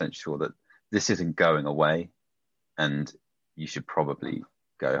 100% sure that this isn't going away, and you should probably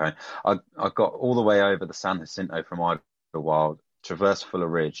go home. I got all the way over the San Jacinto from Idlewild, traversed Fuller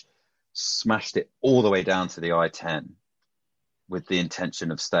Ridge, smashed it all the way down to the I-10 with the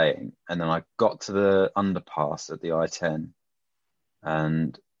intention of staying. And then I got to the underpass at the I-10,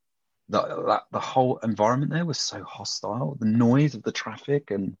 and the whole environment there was so hostile. The noise of the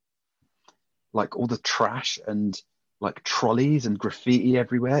traffic and like all the trash and like trolleys and graffiti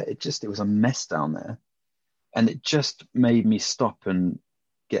everywhere. It was a mess down there. And it just made me stop and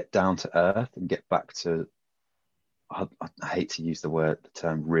get down to earth and get back to, I hate to use the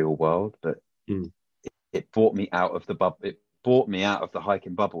term real world, but it brought me out of the bubble. It brought me out of the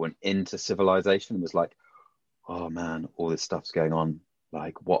hiking bubble and into civilization. It was like, oh man, all this stuff's going on.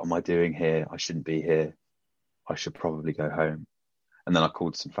 Like, what am I doing here? I shouldn't be here. I should probably go home. And then I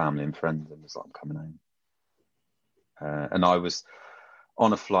called some family and friends and was like, I'm coming home. And I was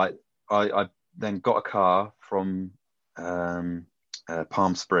on a flight. I then got a car from Palm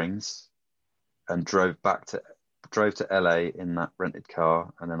Springs and drove to LA in that rented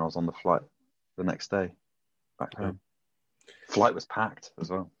car, and then I was on the flight the next day back home. Flight was packed as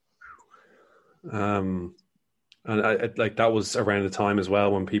well. And I like that was around the time as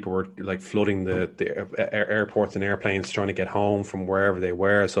well when people were like flooding the airports and airplanes trying to get home from wherever they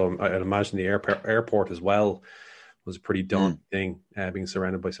were. So I'd imagine the airport as well was a pretty daunting thing, being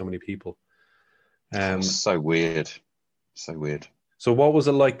surrounded by so many people. So weird. So what was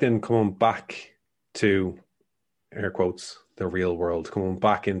it like then coming back to, air quotes, the real world, coming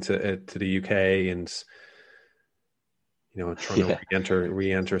back into to the UK and trying to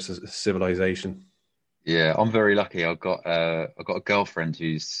re-enter civilization? Yeah, I'm very lucky. I've got a girlfriend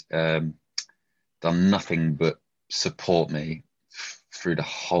who's done nothing but support me through the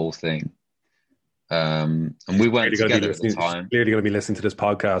whole thing. And we weren't together at the time. Clearly going to be listening to this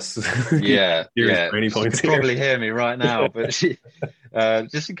podcast. Yeah. She could probably hear me right now, but she,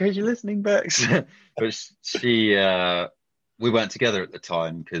 just in case you're listening, Bex. But she, we weren't together at the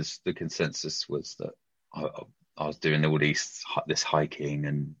time because the consensus was that I was doing all this hiking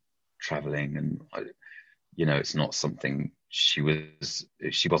and traveling, and it's not something she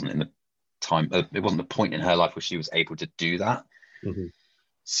wasn't in the time. It wasn't a point in her life where she was able to do that. Mm-hmm.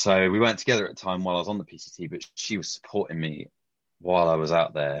 So we weren't together at the time while I was on the PCT, but she was supporting me while I was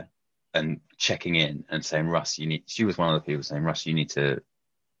out there and checking in and saying, Russ, she was one of the people saying, Russ, you need to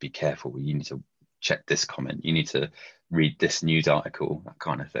be careful. You need to check this comment. You need to read this news article, that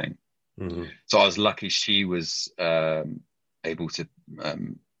kind of thing. Mm-hmm. So I was lucky she was able to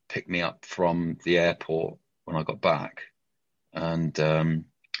pick me up from the airport when I got back. And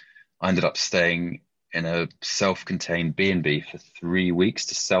I ended up staying in a self-contained B&B for 3 weeks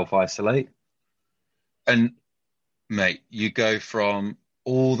to self-isolate. And mate, you go from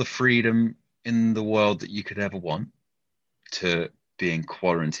all the freedom in the world that you could ever want to being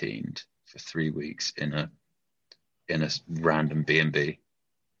quarantined for 3 weeks in a random B&B.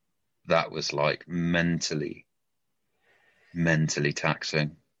 That was like mentally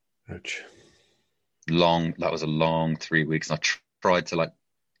taxing. Ouch. That was a long 3 weeks. And I tried to like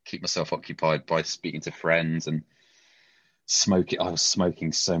keep myself occupied by speaking to friends and smoking. I was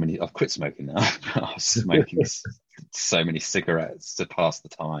smoking so many. I've quit smoking now. I was smoking so many cigarettes to pass the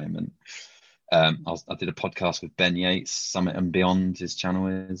time, and I did a podcast with Ben Yates, Summit and Beyond. His channel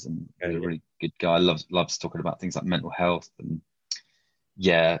is, and he's a Yeah. really good guy. Loves talking about things like mental health and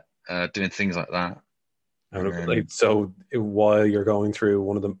yeah, doing things like that. And then, So while you're going through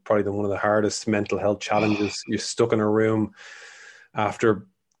one of the hardest mental health challenges, you're stuck in a room after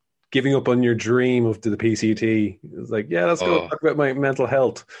giving up on your dream of the PCT. It's like, yeah, let's go oh, talk about my mental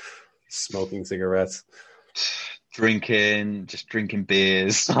health. Smoking cigarettes. just drinking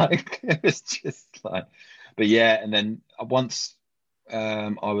beers. Like it was just like, but yeah. And then once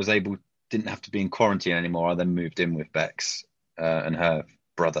I was didn't have to be in quarantine anymore. I then moved in with Bex and her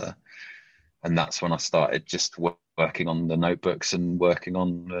brother, and that's when I started just working on the notebooks and working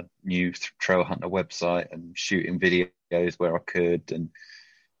on the new Trail Hunter website and shooting videos where I could, and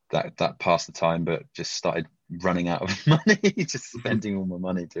that passed the time, but just started running out of money, just spending all my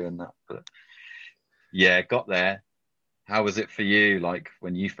money doing that. But yeah, got there. How was it for you? Like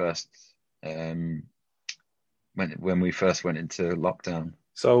when you first when we first went into lockdown?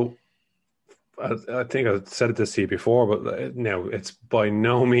 So I think I said this to you before, but no, it's by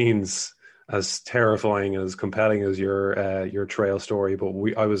no means as terrifying and as compelling as your trail story. But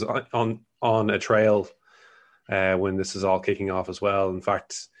I was on a trail when this is all kicking off as well. In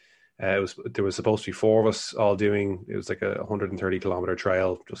fact, there was supposed to be four of us all doing. It was like a 130-kilometer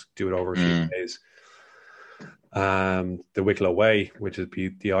trail. Just do it over a few days. The Wicklow Way, which is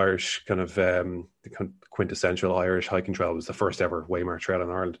the Irish kind of the quintessential Irish hiking trail, was the first ever Waymark trail in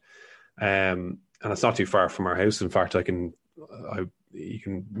Ireland. And it's not too far from our house. In fact, you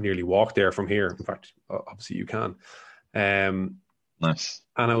can nearly walk there from here. In fact, obviously you can. Nice.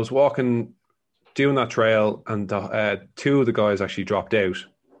 And I was doing that trail, and two of the guys actually dropped out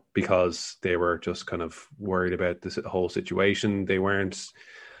because they were just kind of worried about this whole situation. They weren't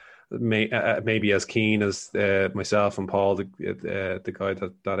maybe as keen as myself and Paul, the guy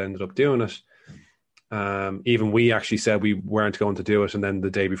that ended up doing it. Even we actually said we weren't going to do it, and then the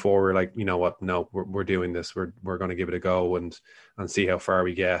day before we were like, you know what, no, we're doing this. We're going to give it a go and see how far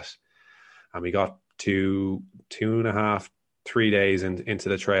we get. And we got to 2.5, 3 days into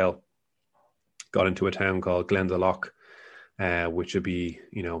the trail, got into a town called Glendalough, which would be,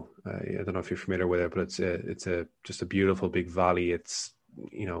 I don't know if you're familiar with it, but it's just a beautiful big valley. It's,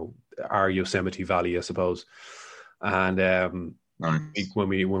 our Yosemite Valley, I suppose. And Nice. when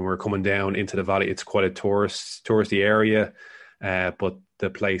we're coming down into the valley, it's quite a touristy area, but the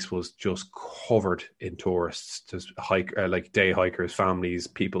place was just covered in tourists, just like day hikers, families,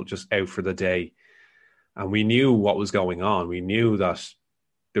 people just out for the day. And we knew what was going on. We knew that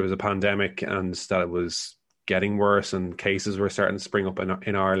there was a pandemic and that it was getting worse, and cases were starting to spring up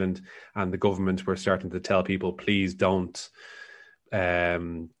in Ireland, and the government were starting to tell people, please don't,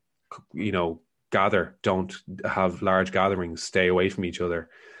 gather, don't have large gatherings, stay away from each other.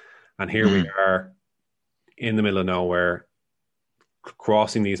 And here we are in the middle of nowhere,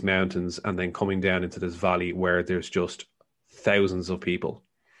 crossing these mountains and then coming down into this valley where there's just thousands of people.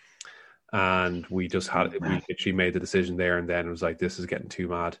 And we literally made the decision there and then. It was like, this is getting too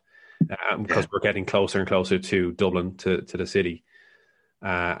mad, because we're getting closer and closer to Dublin, to the city.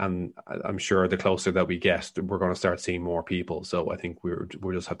 And I'm sure the closer that we get, we're going to start seeing more people. So I think we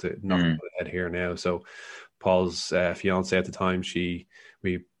just have to knock it head here now. So Paul's fiance at the time,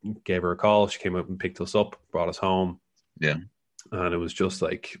 we gave her a call. She came up and picked us up, brought us home. Yeah. And it was just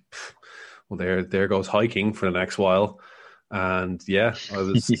like, well, there goes hiking for the next while. And yeah, I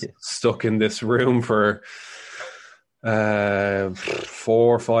was stuck in this room for 4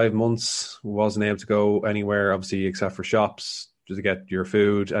 or 5 months. Wasn't able to go anywhere, obviously, except for shops to get your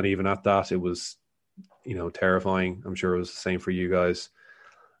food. And even at that, it was, terrifying. I'm sure it was the same for you guys.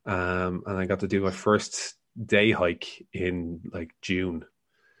 And I got to do my first day hike in like June.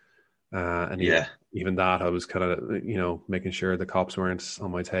 And even that, I was kind of, making sure the cops weren't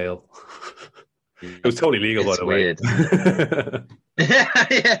on my tail. It was totally legal, by the weird. way.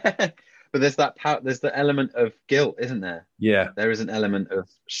 Yeah. But there's there's the element of guilt, isn't there? Yeah. There is an element of,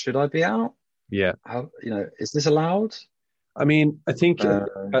 should I be out? Yeah. How, is this allowed? I mean, I think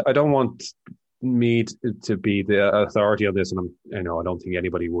I don't want me to be the authority on this, and I don't think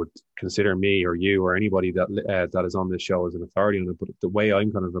anybody would consider me or you or anybody that is on this show as an authority on it. But the way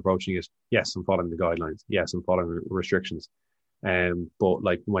I'm kind of approaching it, yes, I'm following the guidelines. Yes, I'm following the restrictions. But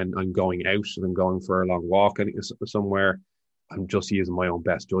like when I'm going out and I'm going for a long walk somewhere, I'm just using my own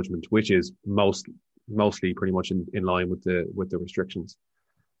best judgment, which is mostly pretty much in line with the restrictions.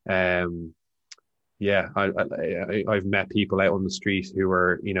 Yeah, I've met people out on the street who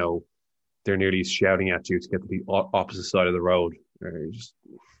are, they're nearly shouting at you to get to the opposite side of the road. Just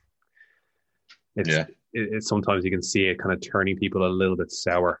it's Yeah. it's sometimes you can see it kind of turning people a little bit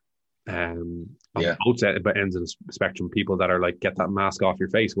sour. On Yeah. both ends of the spectrum, people that are like, get that mask off your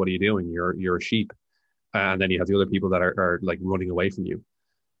face. What are you doing? You're a sheep. And then you have the other people that are like running away from you.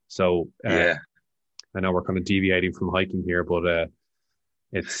 So Yeah. I know we're kind of deviating from hiking here, but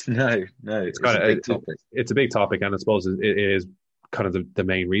it's No, it's it's kind a of big topic. it's a big topic, and I suppose it is kind of the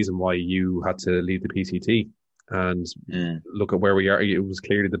main reason why you had to leave the PCT and look at where we are. It was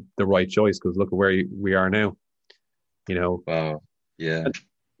clearly the right choice, because look at where we are now. You know, Wow. Yeah.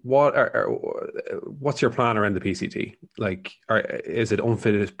 what's your plan around the PCT? Like, is it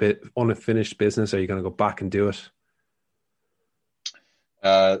unfinished business? Are you going to go back and do it?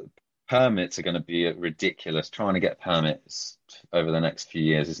 Uh, Permits are going to be ridiculous. Trying to get permits over the next few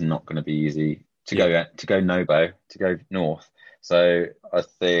years is not going to be easy to Yeah. go Nobo, to go north. So I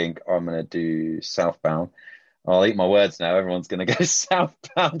think I'm going to do southbound. I'll eat my words now. Everyone's going to go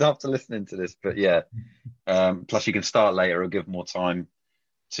southbound after listening to this. But yeah, plus you can start later. It'll give more time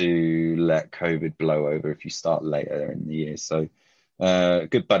to let COVID blow over if you start later in the year. So a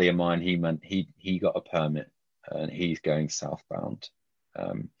good buddy of mine, he got a permit and he's going southbound.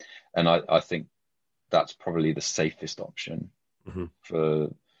 And I think that's probably the safest option for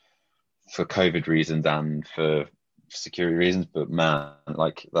COVID reasons and for security reasons. But man,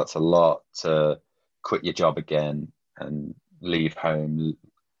 like, that's a lot to quit your job again and leave home,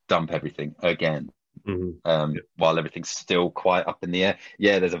 dump everything again. While everything's still quite up in the air.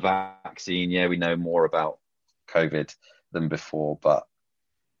 Yeah, there's a vaccine. Yeah, we know more about COVID than before, but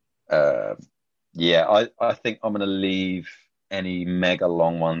yeah, I think I'm going to leave any mega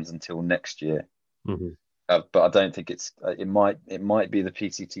long ones until next year. But I don't think it might be the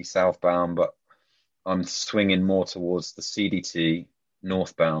PCT southbound, but I'm swinging more towards the CDT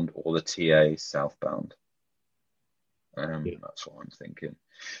northbound or the TA southbound. That's what I'm thinking.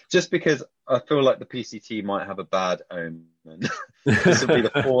 Just because I feel like the PCT might have a bad omen. This will be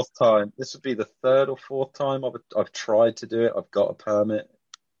the fourth time. This would be the third or fourth time I've tried to do it. I've got a permit.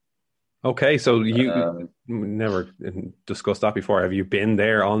 Okay, so you never discussed that before. Have you been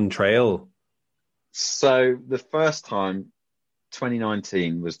there on trail? So the first time,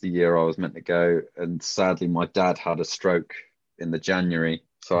 2019 was the year I was meant to go, and sadly my dad had a stroke in the January,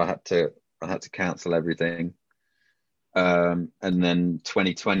 so I had to cancel everything. And then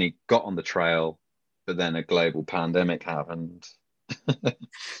 2020 got on the trail, but then a global pandemic happened.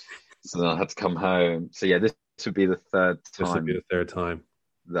 So then I had to come home. So yeah, this would be the third time. This would be the third time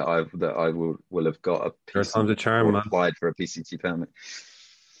that I will have got a third time's a charm, man. Applied for a PCT permit.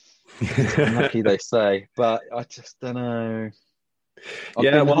 Lucky, they say, but I just don't know. I've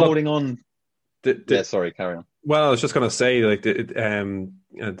been holding on. Sorry, carry on. Well, I was just going to say, like,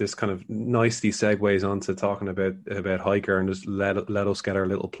 this kind of nicely segues onto talking about hiker, and just let us get our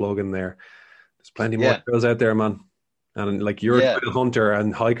little plug in there. There's plenty more trails out there, man. And like, you're a trail hunter,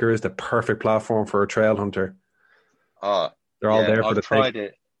 and hiker is the perfect platform for a trail hunter. They're all there for I've the tried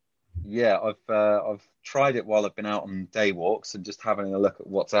it. Yeah, I've tried it while I've been out on day walks and just having a look at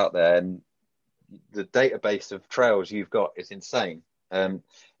what's out there. And the database of trails you've got is insane.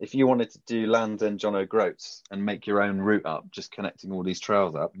 If you wanted to do Land's End John O'Groats and make your own route up, just connecting all these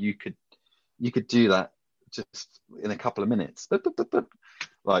trails up, you could do that just in a couple of minutes.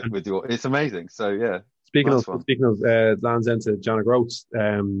 Like with it's amazing. So yeah. Speaking of Land's End to John O'Groats,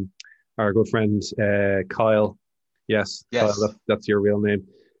 our good friend Kyle. Yes. Kyle, that's your real name.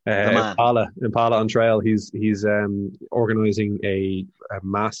 Impala on trail. He's organising a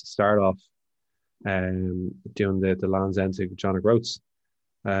mass start off, doing the Land's End to John O'Groats.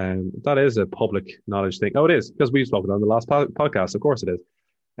 That is a public knowledge thing. Oh, it is, because we've spoken on the last podcast. Of course, it is.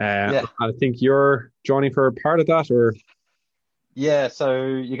 I think you're joining for a part of that, or yeah. So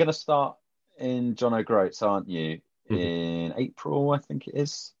you're going to start in John O'Groats, aren't you? In April, I think it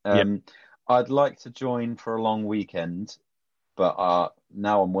is. I'd like to join for a long weekend, but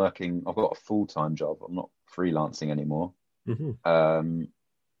now I'm working. I've got a full-time job. I'm not freelancing anymore.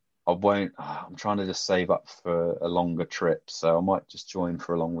 I won't. I'm trying to just save up for a longer trip, so I might just join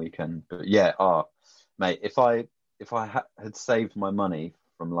for a long weekend. But yeah, mate, if I had saved my money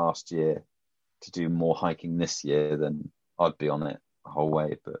from last year to do more hiking this year, then I'd be on it the whole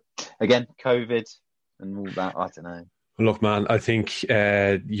way. But again, COVID and all that, I don't know. Look, man, I think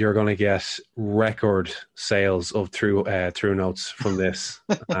you're going to get record sales of through notes from this.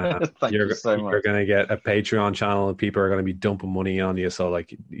 Thank you so much. You're going to get a Patreon channel, and people are going to be dumping money on you. So,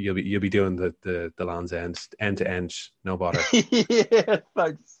 like, you'll be doing the Land's End to end, no bother. Yeah,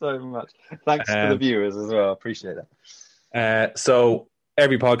 thanks so much. Thanks to the viewers as well. I appreciate that. So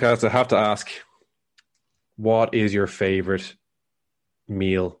every podcast, I have to ask, what is your favorite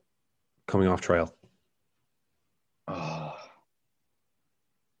meal coming off trail? Oh,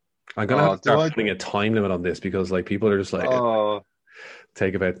 I'm gonna have to do start I? putting a time limit on this because like people are just like Oh,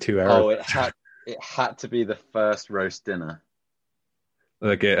 take about 2 hours. oh, it had to be the first roast dinner.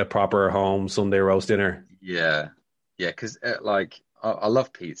 Like a proper home Sunday roast dinner. Yeah, yeah, because like I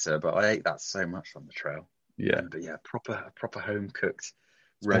love pizza, but I ate that so much on the trail. Yeah, But yeah, proper home cooked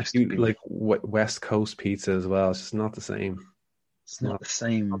roast especially like beef. West Coast pizza as well. It's just not the same. It's It's not not the not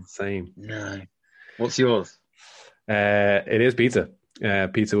same. the same. No. What's yours? It is pizza.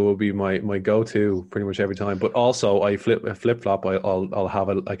 Pizza will be my go to pretty much every time. But also, I flip flop. I'll have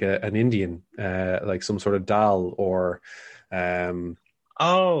an Indian, like some sort of dal or um,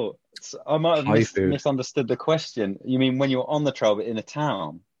 Oh, I might have Thai food. misunderstood the question. You mean when you're on the trail but in a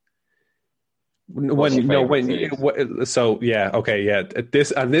town? What's your When no favorite when food? so yeah, okay, yeah,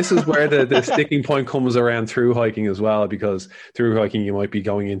 this is where the sticking point comes around through hiking as well, because through hiking you might be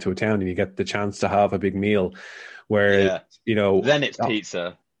going into a town and you get the chance to have a big meal, whereas Yeah. you know Then it's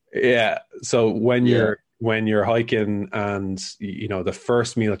pizza. yeah. So Yeah. when you're hiking and you know the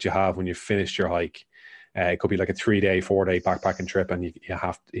first meal that you have when you finished your hike, it could be like a 3 day, 4 day backpacking trip, and you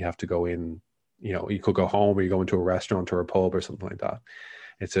have to go in. You know, you could go home or you go into a restaurant or a pub or something like that.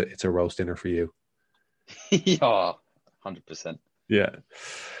 It's a roast dinner for you. Yeah, 100%. Yeah.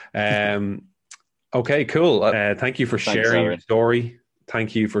 Um. Okay. Cool. Thank you for Thanks, sharing your Owen. story.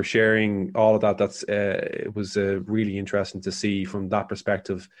 Thank you for sharing all of that. It was really interesting to see from that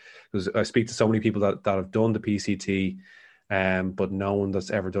perspective, because I speak to so many people that have done the PCT, but no one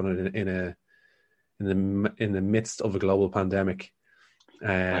that's ever done it in the midst of a global pandemic.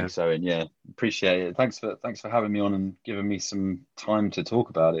 Thanks, Owen. Yeah, appreciate it. Thanks for having me on and giving me some time to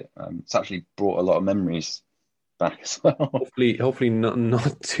talk about it. It's actually brought a lot of memories back as well. Hopefully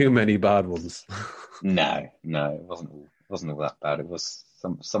not too many bad ones. No, it wasn't all that bad. It was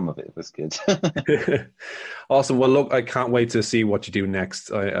some of it was good. Awesome. Well, look, I can't wait to see what you do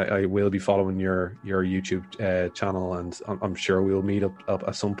next. I will be following your YouTube channel, and I'm sure we'll meet up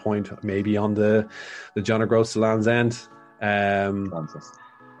at some point, maybe on the John O'Groats to Land's End. Fantastic.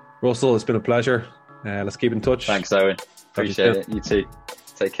 Russell, it's been a pleasure. Let's keep in touch. Thanks, Owen. Talk to you Appreciate soon. it. You too.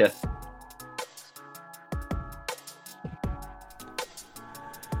 Take care.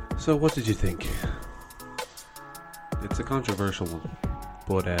 So, what did you think? It's a controversial one,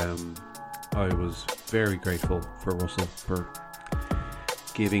 but I was very grateful for Russell for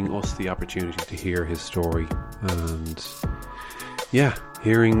giving us the opportunity to hear his story, and yeah,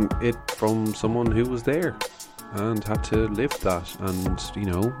 hearing it from someone who was there and had to live that, and you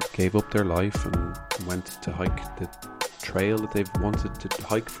know, gave up their life and went to hike the trail that they've wanted to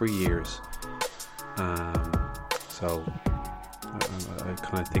hike for years. So I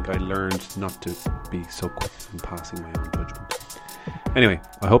kind of think I learned not to be so quick in passing my own judgment. Anyway,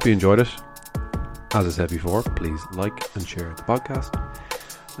 I hope you enjoyed it. As I said before, please like and share the podcast,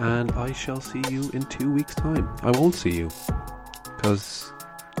 and I shall see you in 2 weeks' time. I won't see you because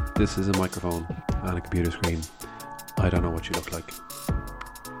this is a microphone and a computer screen. I don't know what you look like,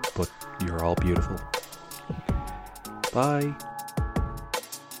 but you're all beautiful. Bye.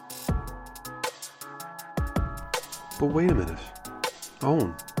 But wait a minute.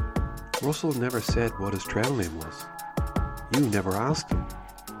 Owen, Russell never said what his trail name was. You never asked him.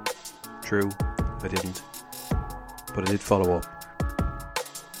 True, I didn't. But I did follow up.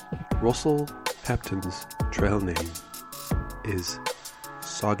 Russell Hepton's trail name is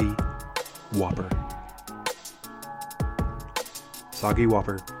Soggy Whopper. Soggy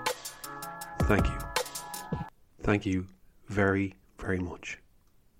Whopper, thank you. Thank you very, very much.